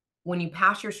when you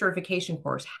pass your certification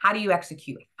course? How do you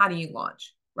execute? How do you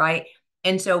launch, right?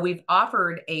 And so we've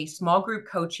offered a small group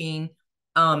coaching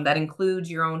that includes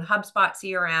your own HubSpot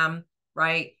CRM,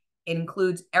 right? It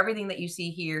includes everything that you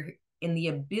see here in the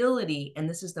ability, and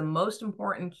this is the most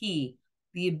important key,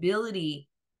 the ability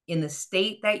in the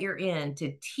state that you're in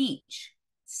to teach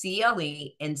CLE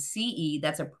and CE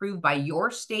that's approved by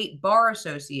your state bar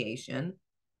association,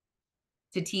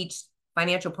 to teach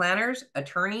financial planners,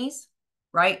 attorneys,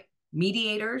 right?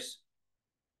 Mediators.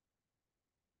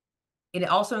 It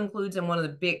also includes, and one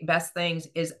of the best things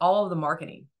is all of the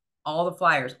marketing, all the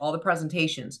flyers, all the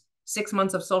presentations, 6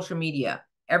 months of social media.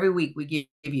 Every week we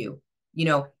give you,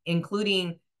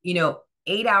 including,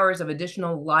 8 hours of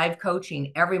additional live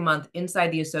coaching every month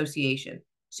inside the association.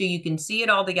 So you can see it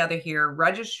all together here.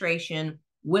 Registration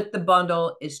with the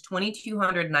bundle is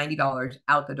 $2,290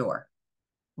 out the door,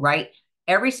 right?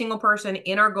 Every single person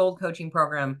in our gold coaching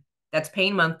program that's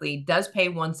paying monthly does pay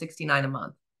 $169 a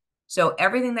month. So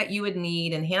everything that you would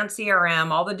need, enhanced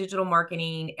CRM, all the digital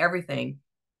marketing, everything.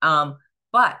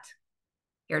 But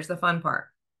here's the fun part,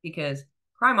 because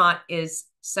Crymont is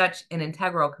such an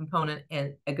integral component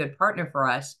and a good partner for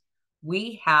us.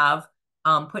 We have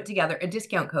put together a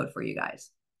discount code for you guys.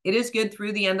 It is good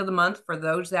through the end of the month for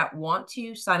those that want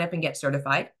to sign up and get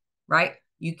certified, right?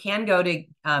 You can go to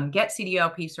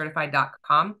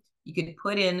getcdlpcertified.com. You could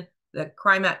put in the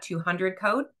Crymont 200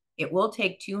 code. It will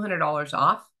take $200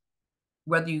 off,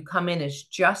 whether you come in as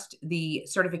just the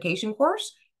certification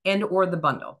course and or the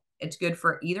bundle. It's good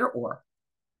for either or.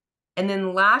 And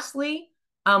then lastly,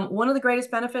 one of the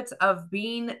greatest benefits of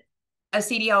being a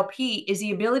CDLP is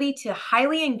the ability to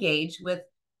highly engage with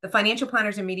the financial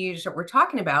planners and mediators that we're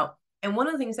talking about. And one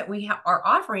of the things that we are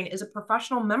offering is a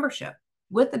professional membership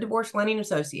with the Divorce Lending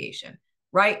Association,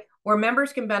 right? Where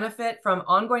members can benefit from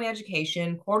ongoing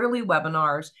education, quarterly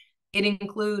webinars. It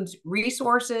includes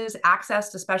resources,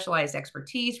 access to specialized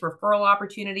expertise, referral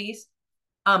opportunities.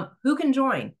 Who can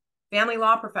join? Family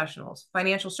law professionals,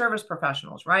 financial service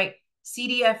professionals, right?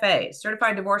 CDFAs,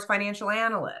 certified divorce financial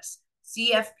analysts,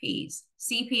 CFPs,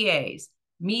 CPAs,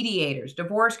 mediators,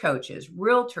 divorce coaches,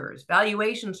 realtors,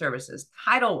 valuation services,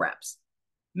 title reps,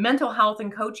 mental health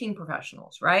and coaching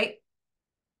professionals, right?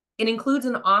 It includes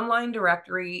an online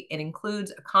directory. It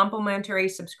includes a complimentary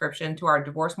subscription to our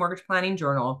divorce mortgage planning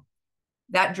journal.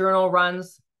 That journal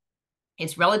runs,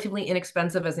 it's relatively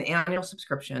inexpensive as an annual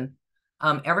subscription.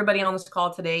 Everybody on this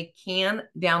call today can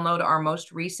download our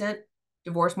most recent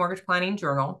divorce mortgage planning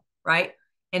journal, right?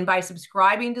 And by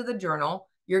subscribing to the journal,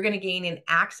 you're going to gain an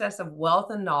access of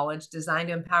wealth and knowledge designed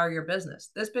to empower your business.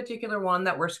 This particular one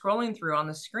that we're scrolling through on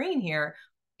the screen here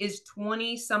is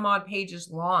 20 some odd pages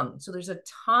long. So there's a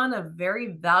ton of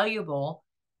very valuable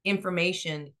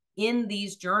information in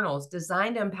these journals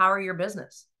designed to empower your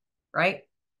business, right?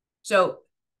 So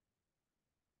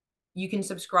you can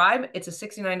subscribe. It's a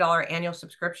 $69 annual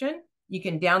subscription. You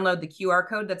can download the QR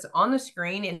code that's on the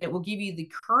screen and it will give you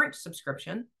the current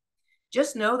subscription.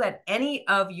 Just know that any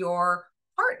of your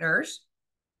partners,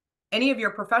 any of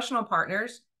your professional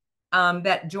partners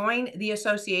that join the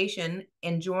association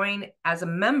and join as a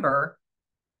member,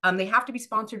 they have to be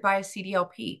sponsored by a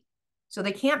CDLP. So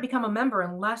they can't become a member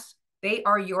unless they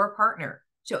are your partner.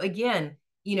 So again,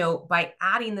 you know, by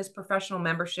adding this professional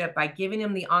membership, by giving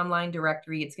them the online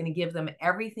directory, it's going to give them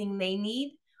everything they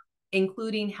need,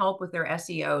 including help with their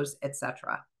SEOs,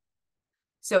 etc.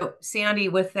 So Sandy,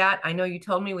 with that, I know you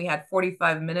told me we had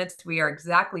 45 minutes. We are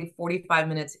exactly 45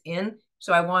 minutes in.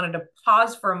 So I wanted to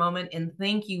pause for a moment and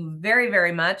thank you very,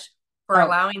 very much for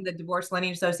allowing the Divorce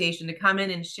Lending Association to come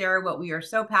in and share what we are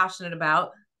so passionate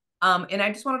about. And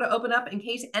I just wanted to open up in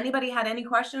case anybody had any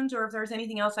questions or if there's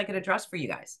anything else I could address for you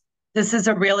guys. This is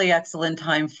a really excellent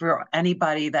time for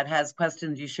anybody that has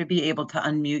questions. You should be able to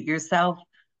unmute yourself.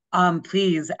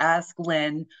 Please ask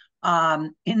Lynn.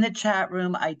 In the chat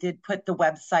room, I did put the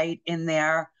website in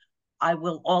there. I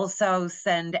will also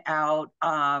send out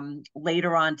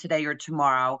later on today or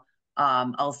tomorrow,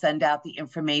 I'll send out the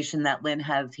information that Lynn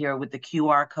has here with the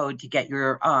QR code to get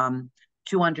your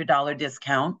 $200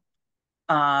 discount.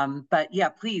 But yeah,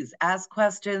 please ask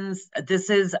questions. This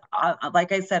is,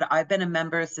 like I said, I've been a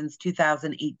member since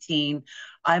 2018.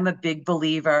 I'm a big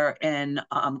believer in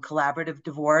collaborative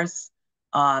divorce.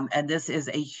 And this is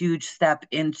a huge step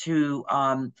into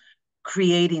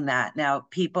creating that. Now,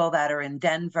 people that are in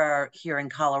Denver, here in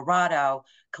Colorado,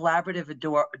 collaborative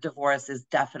divorce is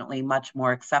definitely much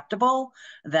more acceptable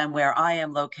than where I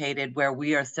am located, where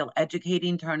we are still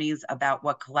educating attorneys about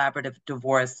what collaborative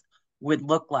divorce would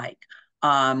look like.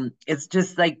 It's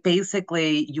just like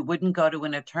basically you wouldn't go to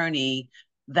an attorney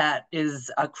that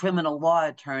is a criminal law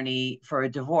attorney for a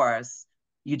divorce.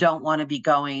 You don't want to be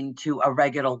going to a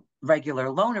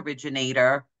regular loan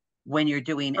originator when you're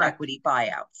doing Correct. equity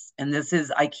buyouts. And this is,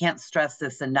 I can't stress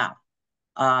this enough.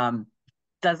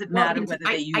 Doesn't matter whether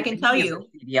they use me as a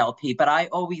CDLP, but I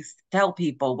always tell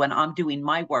people when I'm doing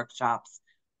my workshops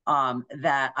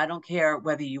that I don't care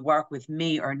whether you work with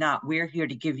me or not. We're here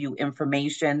to give you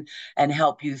information and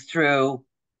help you through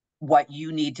what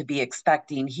you need to be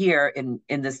expecting here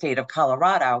in the state of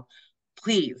Colorado.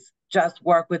 Please just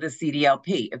work with a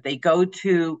CDLP. If they go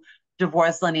to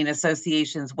Divorce Lending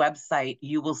Association's website,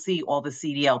 you will see all the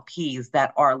CDLPs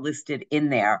that are listed in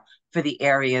there for the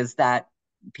areas that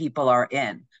people are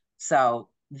in. So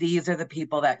these are the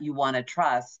people that you want to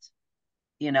trust,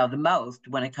 you know, the most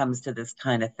when it comes to this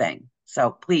kind of thing. So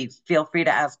please feel free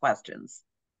to ask questions.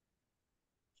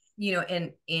 You know,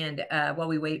 and while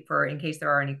we wait for, in case there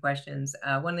are any questions,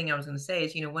 one thing I was going to say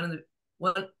is, you know,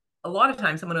 a lot of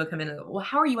times someone will come in and go, well,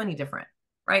 how are you any different,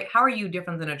 right? How are you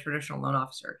different than a traditional loan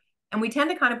officer? And we tend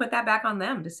to kind of put that back on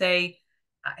them to say,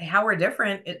 how we're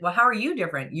different. Well, how are you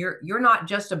different? You're not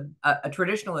just a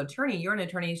traditional attorney. You're an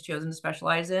attorney who's chosen to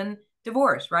specialize in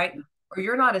divorce, right? Or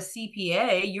you're not a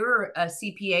CPA. You're a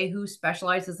CPA who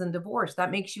specializes in divorce.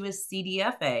 That makes you a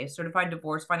CDFA, Certified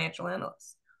Divorce Financial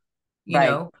Analyst. You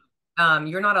know,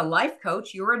 you're not a life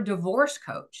coach. You're a divorce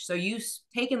coach. So you've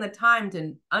taken the time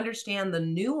to understand the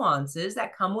nuances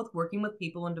that come with working with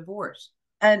people in divorce.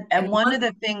 And one of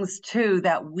the things too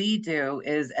that we do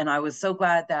is, and I'm so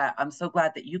glad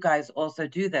that you guys also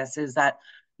do this, is that,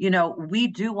 we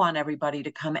do want everybody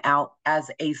to come out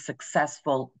as a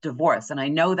successful divorce. And I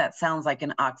know that sounds like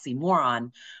an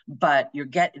oxymoron, but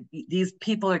these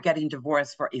people are getting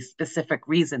divorced for a specific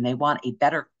reason. They want a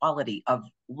better quality of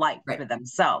life Right. for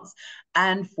themselves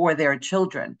and for their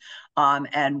children.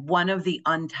 And one of the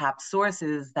untapped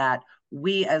sources that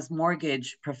we as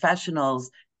mortgage professionals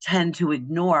tend to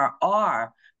ignore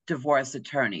are divorce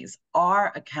attorneys,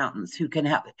 are accountants who can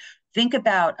help. Think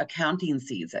about accounting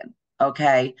season.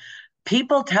 Okay.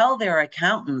 People tell their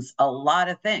accountants a lot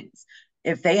of things.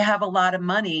 If they have a lot of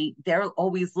money, they're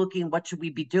always looking, what should we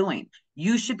be doing?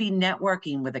 You should be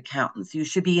networking with accountants. You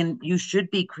should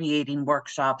be creating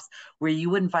workshops where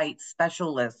you invite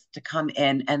specialists to come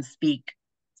in and speak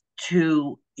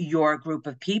to your group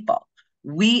of people.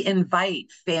 We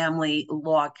invite family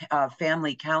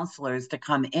counselors to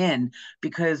come in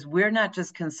because we're not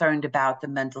just concerned about the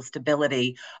mental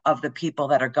stability of the people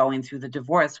that are going through the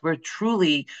divorce. We're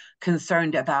truly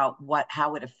concerned about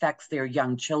how it affects their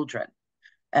young children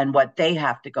and what they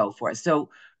have to go for.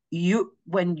 So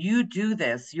when you do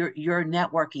this, you're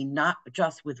networking not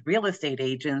just with real estate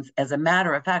agents. As a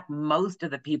matter of fact, most of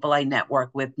the people I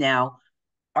network with now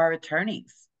are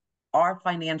attorneys, are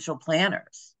financial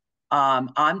planners.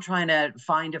 I'm trying to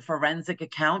find a forensic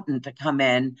accountant to come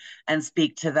in and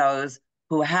speak to those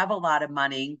who have a lot of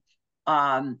money.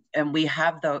 And we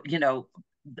have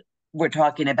we're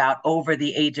talking about over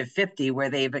the age of 50 where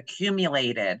they've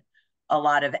accumulated a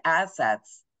lot of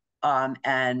assets.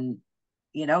 And,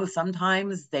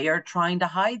 sometimes they are trying to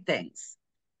hide things.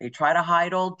 They try to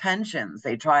hide old pensions.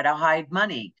 They try to hide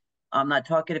money. I'm not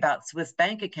talking about Swiss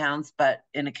bank accounts, but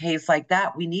in a case like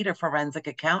that, we need a forensic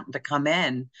accountant to come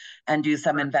in and do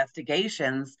some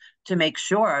investigations to make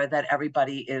sure that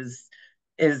everybody is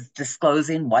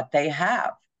disclosing what they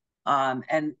have.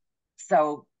 And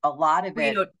so a lot of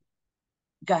it.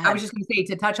 Go ahead. I was just going to say,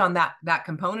 to touch on that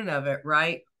component of it,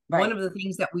 right? Right. One of the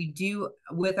things that we do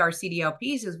with our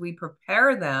CDLPs is we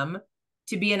prepare them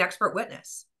to be an expert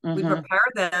witness. We prepare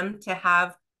them to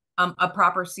have a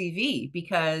proper CV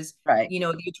because, Right.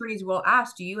 The attorneys will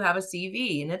ask, do you have a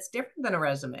CV? And it's different than a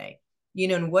resume,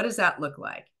 and what does that look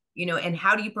like? And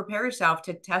how do you prepare yourself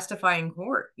to testify in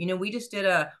court? We just did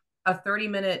a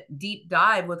 30-minute deep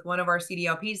dive with one of our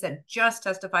CDLPs that just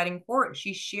testified in court.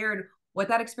 She shared what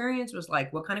that experience was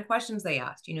like, what kind of questions they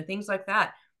asked, things like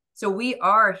that. So we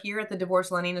are here at the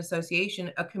Divorce Lending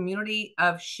Association, a community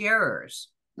of sharers,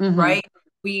 right?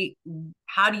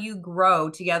 How do you grow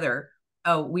together?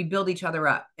 Oh, we build each other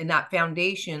up. And that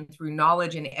foundation through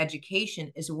knowledge and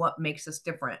education is what makes us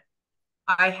different.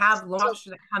 I have lawyers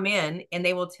that come in and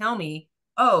they will tell me,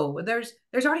 oh, there's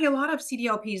already a lot of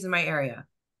CDLPs in my area.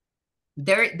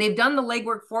 They've done the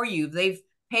legwork for you. They've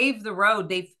paved the road.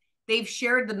 They've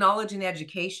shared the knowledge and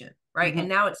education, right? And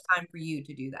now it's time for you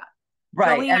to do that.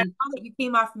 Right. Jolene, I saw that you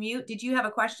came off mute. Did you have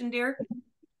a question, dear?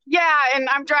 Yeah, and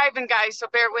I'm driving, guys, so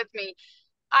bear with me.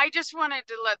 I just wanted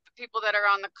to let the people that are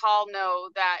on the call know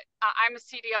that I'm a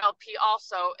CDLP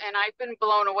also, and I've been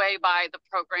blown away by the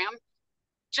program.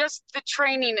 Just the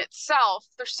training itself,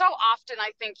 there's so often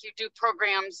I think you do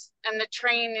programs and the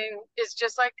training is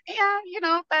just like, yeah,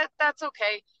 that's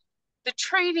okay. The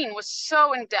training was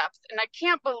so in depth, and I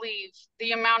can't believe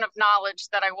the amount of knowledge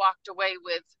that I walked away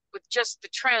with just the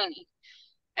training.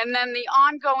 And then the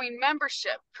ongoing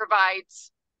membership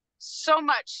provides so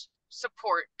much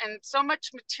support and so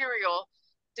much material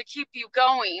to keep you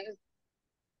going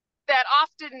that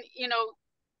often,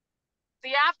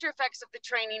 the after effects of the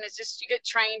training is just you get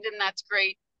trained and that's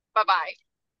great. Bye-bye.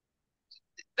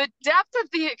 The depth of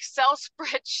the Excel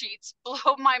spreadsheets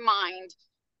blow my mind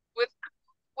with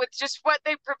just what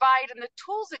they provide and the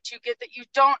tools that you get that you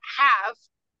don't have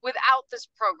without this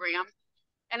program.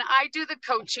 And I do the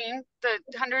coaching, the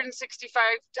 $169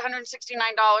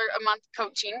 a month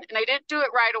coaching. And I didn't do it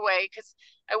right away because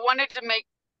I wanted to make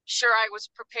sure I was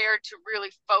prepared to really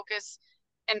focus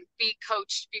and be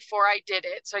coached before I did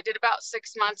it. So I did about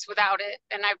 6 months without it.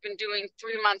 And I've been doing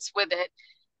 3 months with it.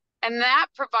 And that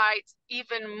provides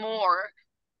even more.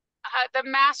 The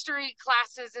mastery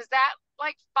classes, is that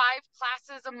like 5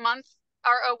 classes a month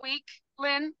or a week,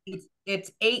 Lynn?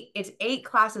 It's 8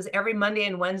 classes every Monday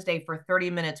and Wednesday for 30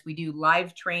 minutes. We do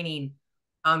live training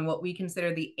on what we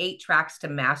consider the 8 tracks to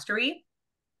mastery,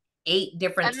 8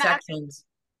 different sections.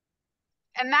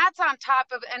 And that's on top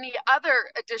of any other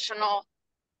additional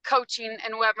coaching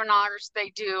and webinars they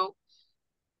do.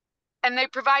 And they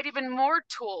provide even more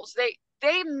tools.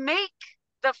 They make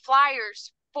the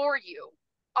flyers for you.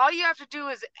 All you have to do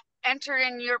is enter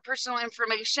in your personal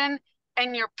information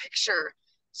and your picture.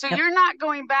 So you're not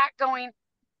going back going,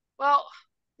 well,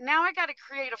 now I got to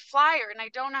create a flyer and I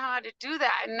don't know how to do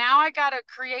that. And now I got to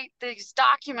create these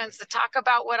documents that talk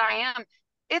about what I am.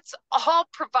 It's all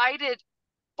provided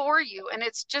for you. And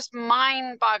it's just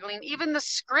mind boggling. Even the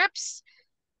scripts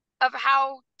of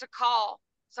how to call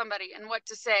somebody and what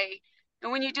to say.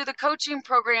 And when you do the coaching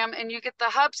program and you get the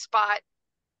HubSpot,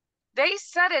 they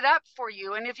set it up for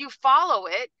you. And if you follow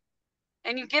it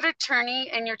and you get an attorney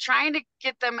and you're trying to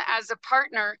get them as a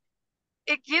partner,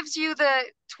 it gives you the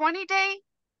 20-day,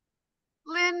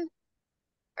 Lynn,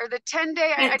 or the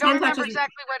 10-day. I don't remember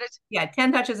exactly what it's. Yeah,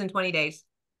 10 touches in 20 days.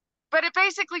 But it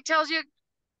basically tells you,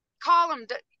 call them.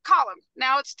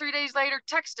 Now it's 3 days later,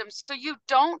 text them. So you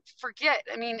don't forget.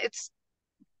 I mean, it's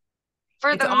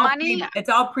for the money. It's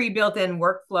all pre-built in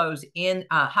workflows in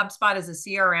HubSpot is a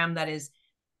CRM that is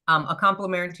a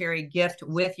complimentary gift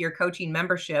with your coaching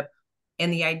membership.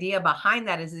 And the idea behind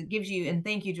that is it gives you, and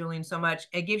thank you, Julian, so much.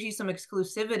 It gives you some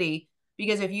exclusivity,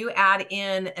 because if you add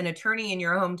in an attorney in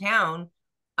your hometown,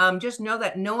 just know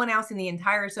that no one else in the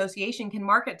entire association can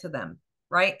market to them,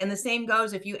 right? And the same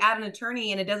goes if you add an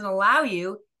attorney and it doesn't allow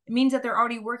you, it means that they're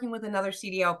already working with another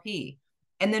CDLP.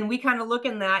 And then we kind of look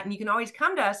in that, and you can always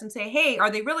come to us and say, hey,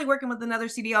 are they really working with another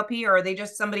CDLP, or are they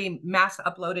just somebody mass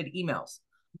uploaded emails?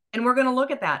 And we're going to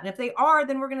look at that. And if they are,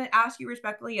 then we're going to ask you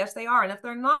respectfully, yes, they are. And if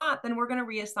they're not, then we're going to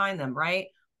reassign them, right?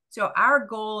 So our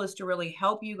goal is to really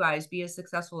help you guys be as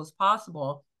successful as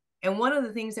possible. And one of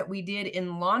the things that we did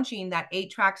in launching that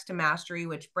 8 Tracks to Mastery,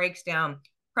 which breaks down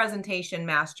presentation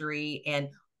mastery and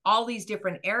all these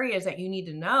different areas that you need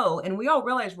to know. And we all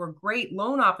realize we're great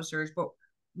loan officers, but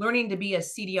learning to be a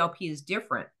CDLP is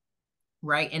different,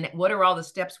 right? And what are all the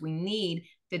steps we need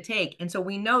to take? And so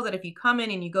we know that if you come in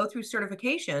and you go through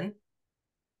certification,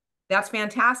 that's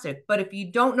fantastic. But if you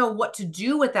don't know what to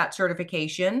do with that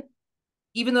certification,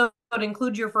 even though it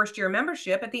includes your first year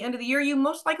membership, at the end of the year, you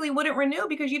most likely wouldn't renew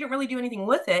because you didn't really do anything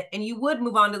with it, and you would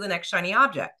move on to the next shiny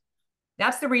object.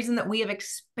 That's the reason that we have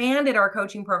expanded our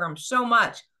coaching program so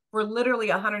much. We're literally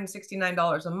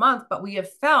 $169 a month, but we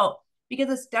have felt, because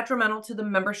it's detrimental to the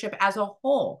membership as a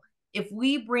whole, if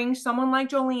we bring someone like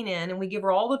Jolene in and we give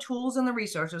her all the tools and the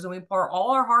resources and we pour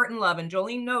all our heart and love, and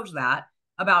Jolene knows that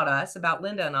about us, about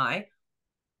Linda and I,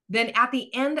 then at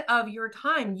the end of your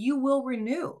time, you will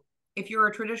renew if you're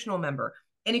a traditional member.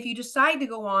 And if you decide to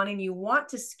go on and you want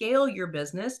to scale your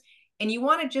business and you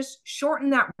want to just shorten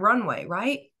that runway,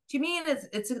 right? To me,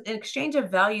 it's an exchange of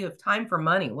value of time for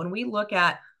money. When we look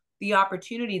at the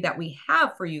opportunity that we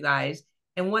have for you guys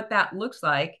and what that looks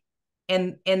like,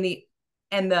 and the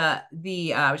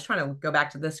I was trying to go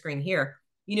back to this screen here.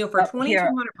 You know, for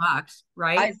 $2,200,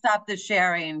 right? I stopped the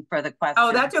sharing for the question.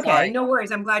 Oh, that's okay. Sorry. No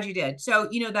worries. I'm glad you did. So,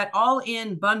 you know, that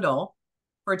all-in bundle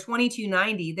for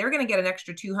 $2,290, they're going to get an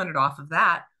extra $200 off of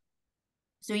that.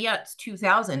 So yeah, it's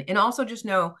 $2,000. And also just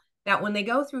know that when they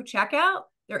go through checkout,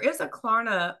 there is a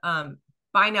Klarna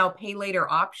buy now, pay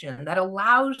later option that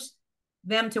allows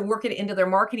them to work it into their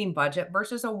marketing budget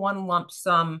versus a one lump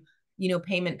sum, you know,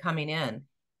 payment coming in.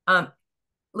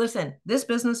 Listen, this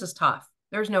business is tough.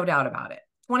 There's no doubt about it.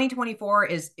 2024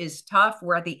 is tough.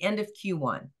 We're at the end of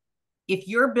Q1. If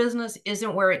your business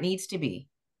isn't where it needs to be,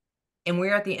 and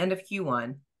we're at the end of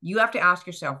Q1, you have to ask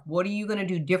yourself, what are you going to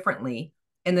do differently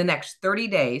in the next 30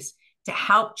 days to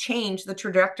help change the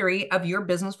trajectory of your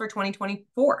business for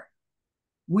 2024?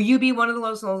 Will you be one of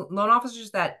those loan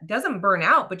officers that doesn't burn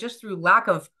out, but just through lack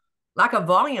of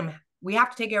volume, we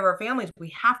have to take care of our families,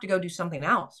 we have to go do something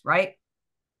else, right?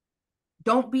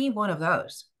 Don't be one of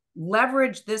those.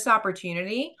 Leverage this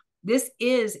opportunity. This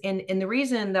is, and the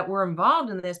reason that we're involved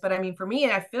in this, but I mean, for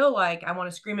me, I feel like I want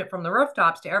to scream it from the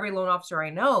rooftops to every loan officer I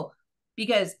know,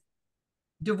 because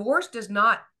divorce does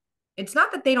not, it's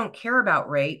not that they don't care about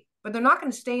rate, but they're not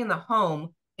going to stay in the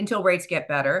home until rates get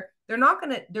better. They're not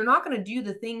going to do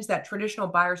the things that traditional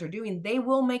buyers are doing. They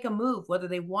will make a move, whether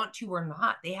they want to or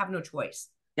not. They have no choice.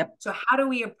 Yep. So how do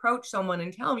we approach someone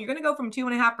and tell them you're going to go from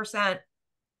 2.5%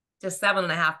 to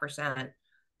 7.5%,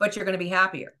 but you're going to be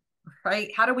happier,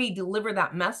 right? How do we deliver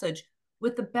that message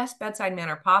with the best bedside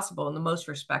manner possible and the most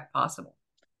respect possible?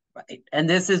 Right. And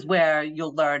this is where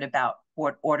you'll learn about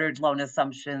court-ordered loan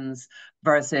assumptions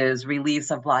versus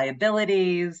release of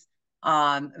liabilities,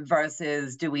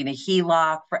 versus doing a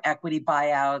HELOC for equity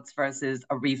buyouts versus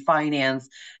a refinance,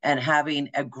 and having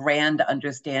a grand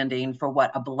understanding for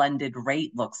what a blended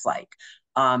rate looks like.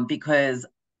 Because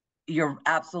you're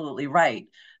absolutely right.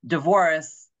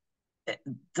 Divorce,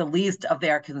 the least of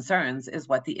their concerns is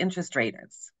what the interest rate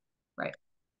is. Right.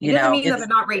 It doesn't mean that they're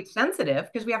not rate sensitive,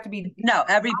 because we have to be. No,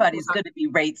 everybody's going to be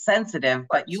rate sensitive,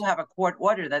 but you have a court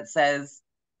order that says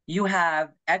you have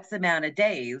X amount of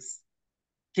days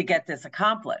to get this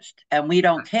accomplished. And we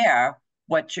don't care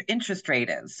what your interest rate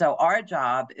is. So our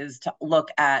job is to look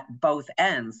at both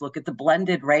ends, look at the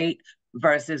blended rate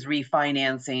versus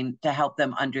refinancing to help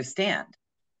them understand.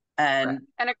 And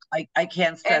I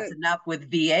can't stress enough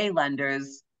with VA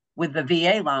lenders, with the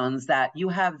VA loans, that you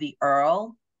have the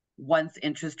IRRRL. Once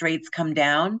interest rates come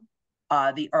down,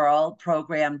 the IRRRL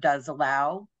program does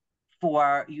allow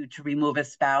for you to remove a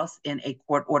spouse in a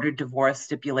court-ordered divorce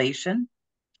stipulation.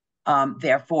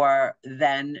 Therefore,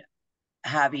 then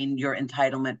having your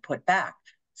entitlement put back.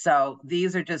 So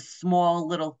these are just small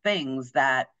little things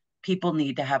that people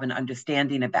need to have an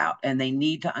understanding about, and they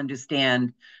need to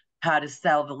understand how to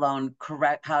sell the loan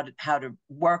correct, how to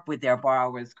work with their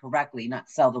borrowers correctly, not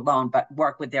sell the loan, but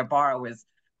work with their borrowers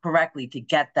correctly to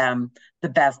get them the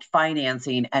best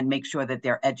financing and make sure that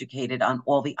they're educated on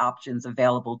all the options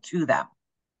available to them.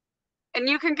 And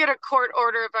you can get a court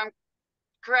order, if I'm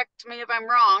correct me if I'm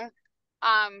wrong,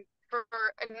 for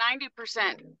a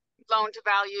 90% loan to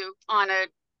value on a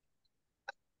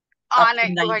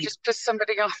oh, I just pissed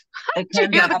somebody off. It can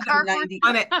be up to 90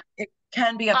 on it. It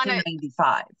can be up to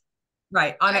 95.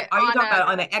 Right. Are you talking about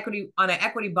on an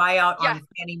equity buyout on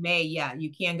Fannie Mae? Yeah, you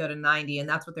can go to 90, and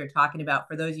that's what they're talking about.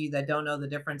 For those of you that don't know the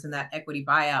difference in that equity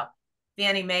buyout,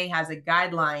 Fannie Mae has a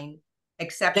guideline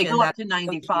exception. They go up to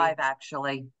 95,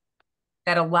 actually.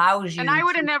 That allows you. And I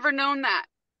would have never known that.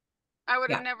 I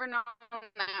would have never known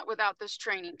that without this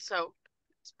training. So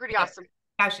it's pretty awesome.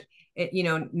 Cash,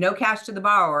 no cash to the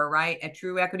borrower, right? A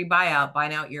true equity buyout,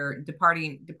 buying out your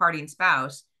departing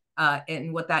spouse.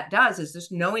 And what that does is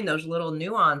just knowing those little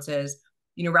nuances,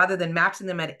 rather than maxing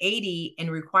them at 80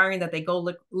 and requiring that they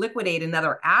go liquidate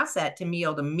another asset to be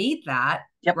able to meet that,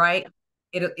 right?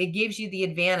 It gives you the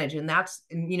advantage. And that's,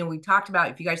 we talked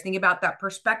about, if you guys think about that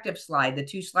perspective slide, the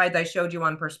 2 slides I showed you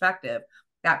on perspective,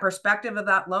 that perspective of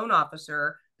that loan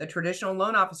officer, the traditional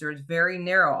loan officer, is very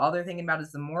narrow. All they're thinking about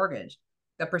is the mortgage.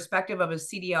 The perspective of a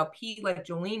CDLP like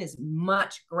Jolene is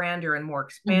much grander and more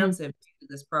expansive to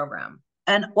this program.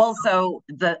 And also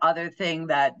the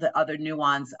other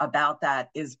nuance about that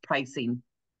is pricing.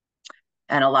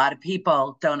 And a lot of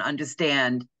people don't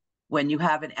understand, when you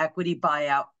have an equity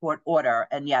buyout court order,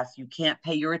 and yes, you can't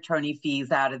pay your attorney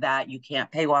fees out of that, you can't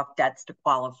pay off debts to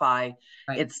qualify.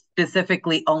 Right. It's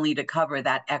specifically only to cover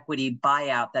that equity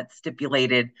buyout that's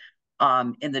stipulated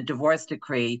in the divorce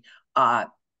decree.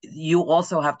 You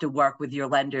also have to work with your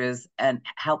lenders and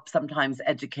help sometimes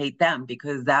educate them,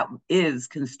 because that is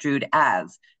construed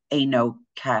as a no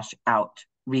cash out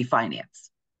refinance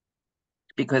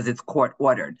because it's court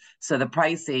ordered. So the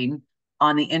pricing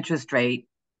on the interest rate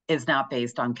is not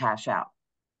based on cash out.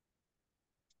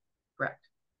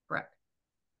 Correct.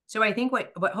 So I think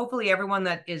what hopefully everyone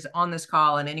that is on this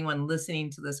call and anyone listening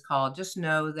to this call, just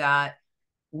know that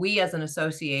we as an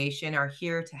association are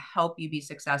here to help you be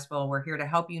successful. We're here to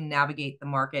help you navigate the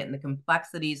market and the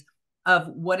complexities of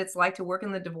what it's like to work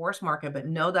in the divorce market, but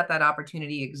know that that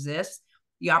opportunity exists,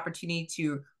 the opportunity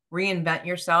to reinvent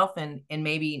yourself and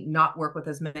maybe not work with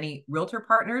as many realtor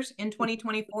partners in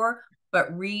 2024,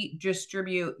 but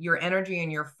redistribute your energy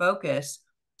and your focus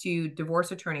to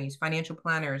divorce attorneys, financial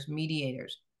planners,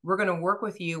 mediators. We're going to work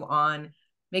with you on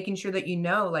making sure that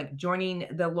like joining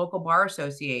the local bar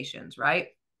associations, right?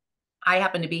 I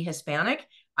happen to be Hispanic.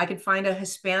 I could find a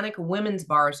Hispanic Women's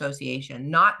Bar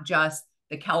Association, not just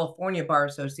the California Bar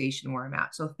Association where I'm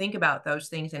at. So think about those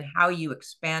things and how you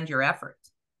expand your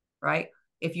efforts, right?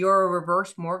 If you're a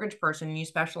reverse mortgage person and you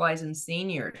specialize in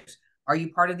seniors, are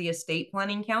you part of the estate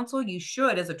planning council? You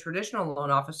should as a traditional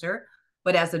loan officer,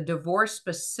 but as a divorce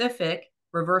specific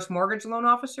reverse mortgage loan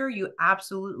officer, you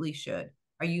absolutely should.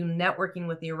 Are you networking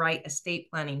with the right estate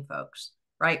planning folks,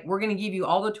 right? We're going to give you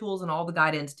all the tools and all the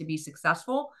guidance to be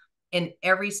successful in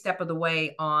every step of the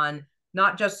way on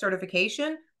not just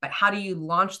certification, but how do you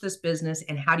launch this business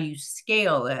and how do you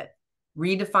scale it?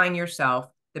 Redefine yourself.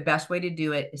 The best way to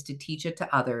do it is to teach it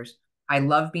to others. I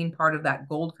love being part of that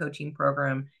gold coaching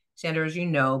program, Sandra, as you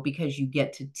know, because you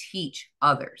get to teach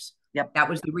others. Yep. That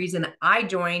was the reason I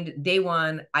joined day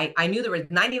one. I knew there was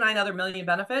 99 other million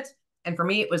benefits. And for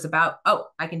me, it was about,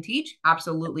 I can teach.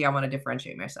 Absolutely. I want to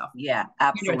differentiate myself. Yeah,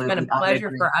 absolutely. It's been a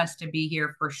pleasure for us to be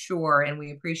here for sure. And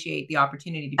we appreciate the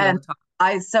opportunity to be able to talk.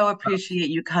 I so appreciate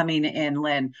you coming in,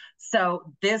 Lynn.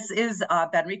 So this is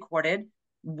been recorded.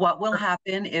 What will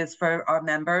happen is, for our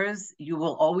members, you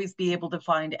will always be able to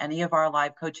find any of our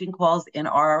live coaching calls in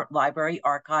our library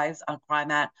archives on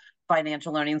CRIMAT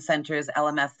Financial Learning Center's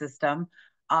LMS system.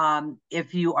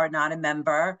 If you are not a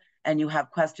member and you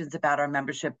have questions about our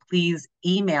membership, please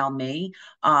email me.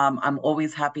 I'm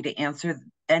always happy to answer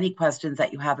any questions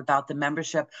that you have about the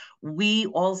membership. We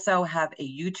also have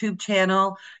a YouTube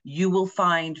channel. You will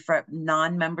find, for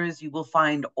non-members, you will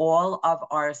find all of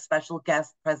our special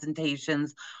guest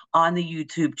presentations on the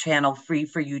YouTube channel, free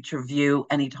for you to view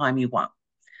anytime you want.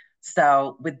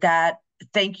 So with that,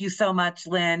 thank you so much,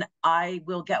 Lynn. I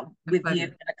will get with you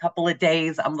in a couple of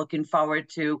days. I'm looking forward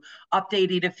to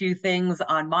updating a few things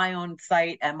on my own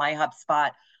site and my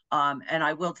HubSpot. And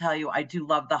I will tell you, I do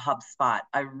love the HubSpot.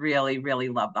 I really, really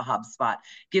love the HubSpot.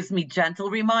 Gives me gentle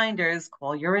reminders.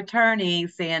 Call your attorney,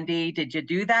 Sandy. Did you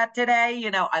do that today?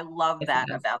 You know, I love that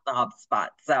about the HubSpot.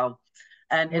 So,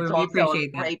 and it's also a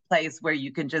great place where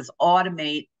you can just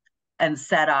automate and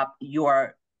set up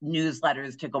your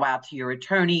newsletters to go out to your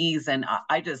attorneys. And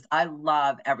I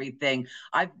love everything.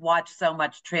 I've watched so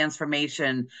much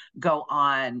transformation go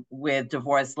on with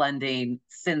divorce lending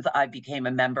since I became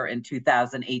a member in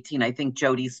 2018. I think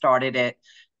Jody started it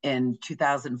in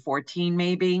 2014,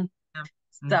 maybe. Yeah.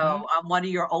 So I'm one of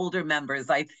your older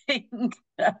members, I think.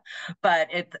 But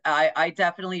I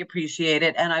definitely appreciate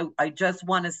it. And I just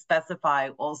want to specify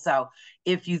also,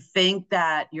 if you think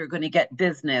that you're going to get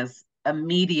business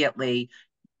immediately,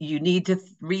 you need to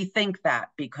rethink that,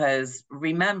 because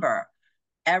remember,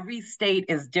 every state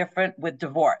is different with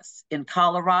divorce. In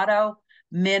Colorado,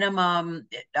 minimum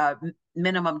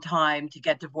time to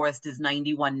get divorced is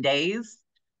 91 days.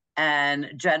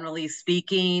 And generally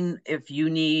speaking, if you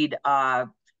need to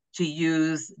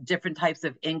use different types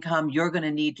of income, you're going to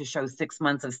need to show 6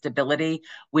 months of stability,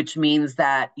 which means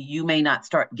that you may not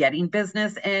start getting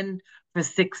business in for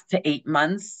 6 to 8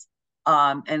 months.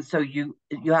 And so you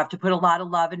have to put a lot of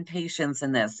love and patience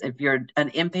in this. If you're an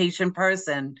impatient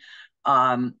person,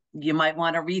 you might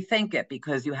want to rethink it,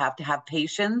 because you have to have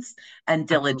patience and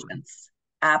diligence,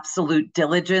 absolute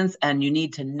diligence. And you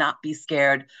need to not be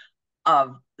scared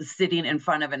of sitting in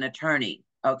front of an attorney.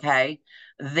 Okay.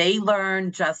 They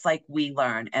learn just like we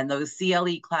learn. And those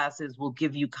CLE classes will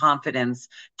give you confidence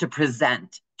to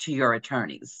present to your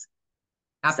attorneys.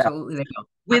 Absolutely. So,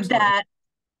 with that,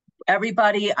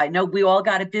 everybody, I know we all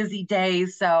got a busy day,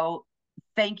 so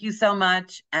thank you so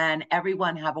much. And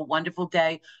everyone, have a wonderful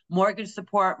day. Mortgage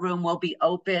support room will be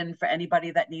open for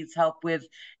anybody that needs help with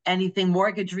anything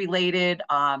mortgage related.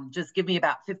 Just give me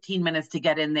about 15 minutes to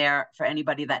get in there for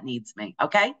anybody that needs me.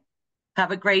 Okay?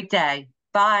 Have a great day.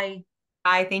 Bye.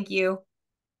 Bye. Thank you.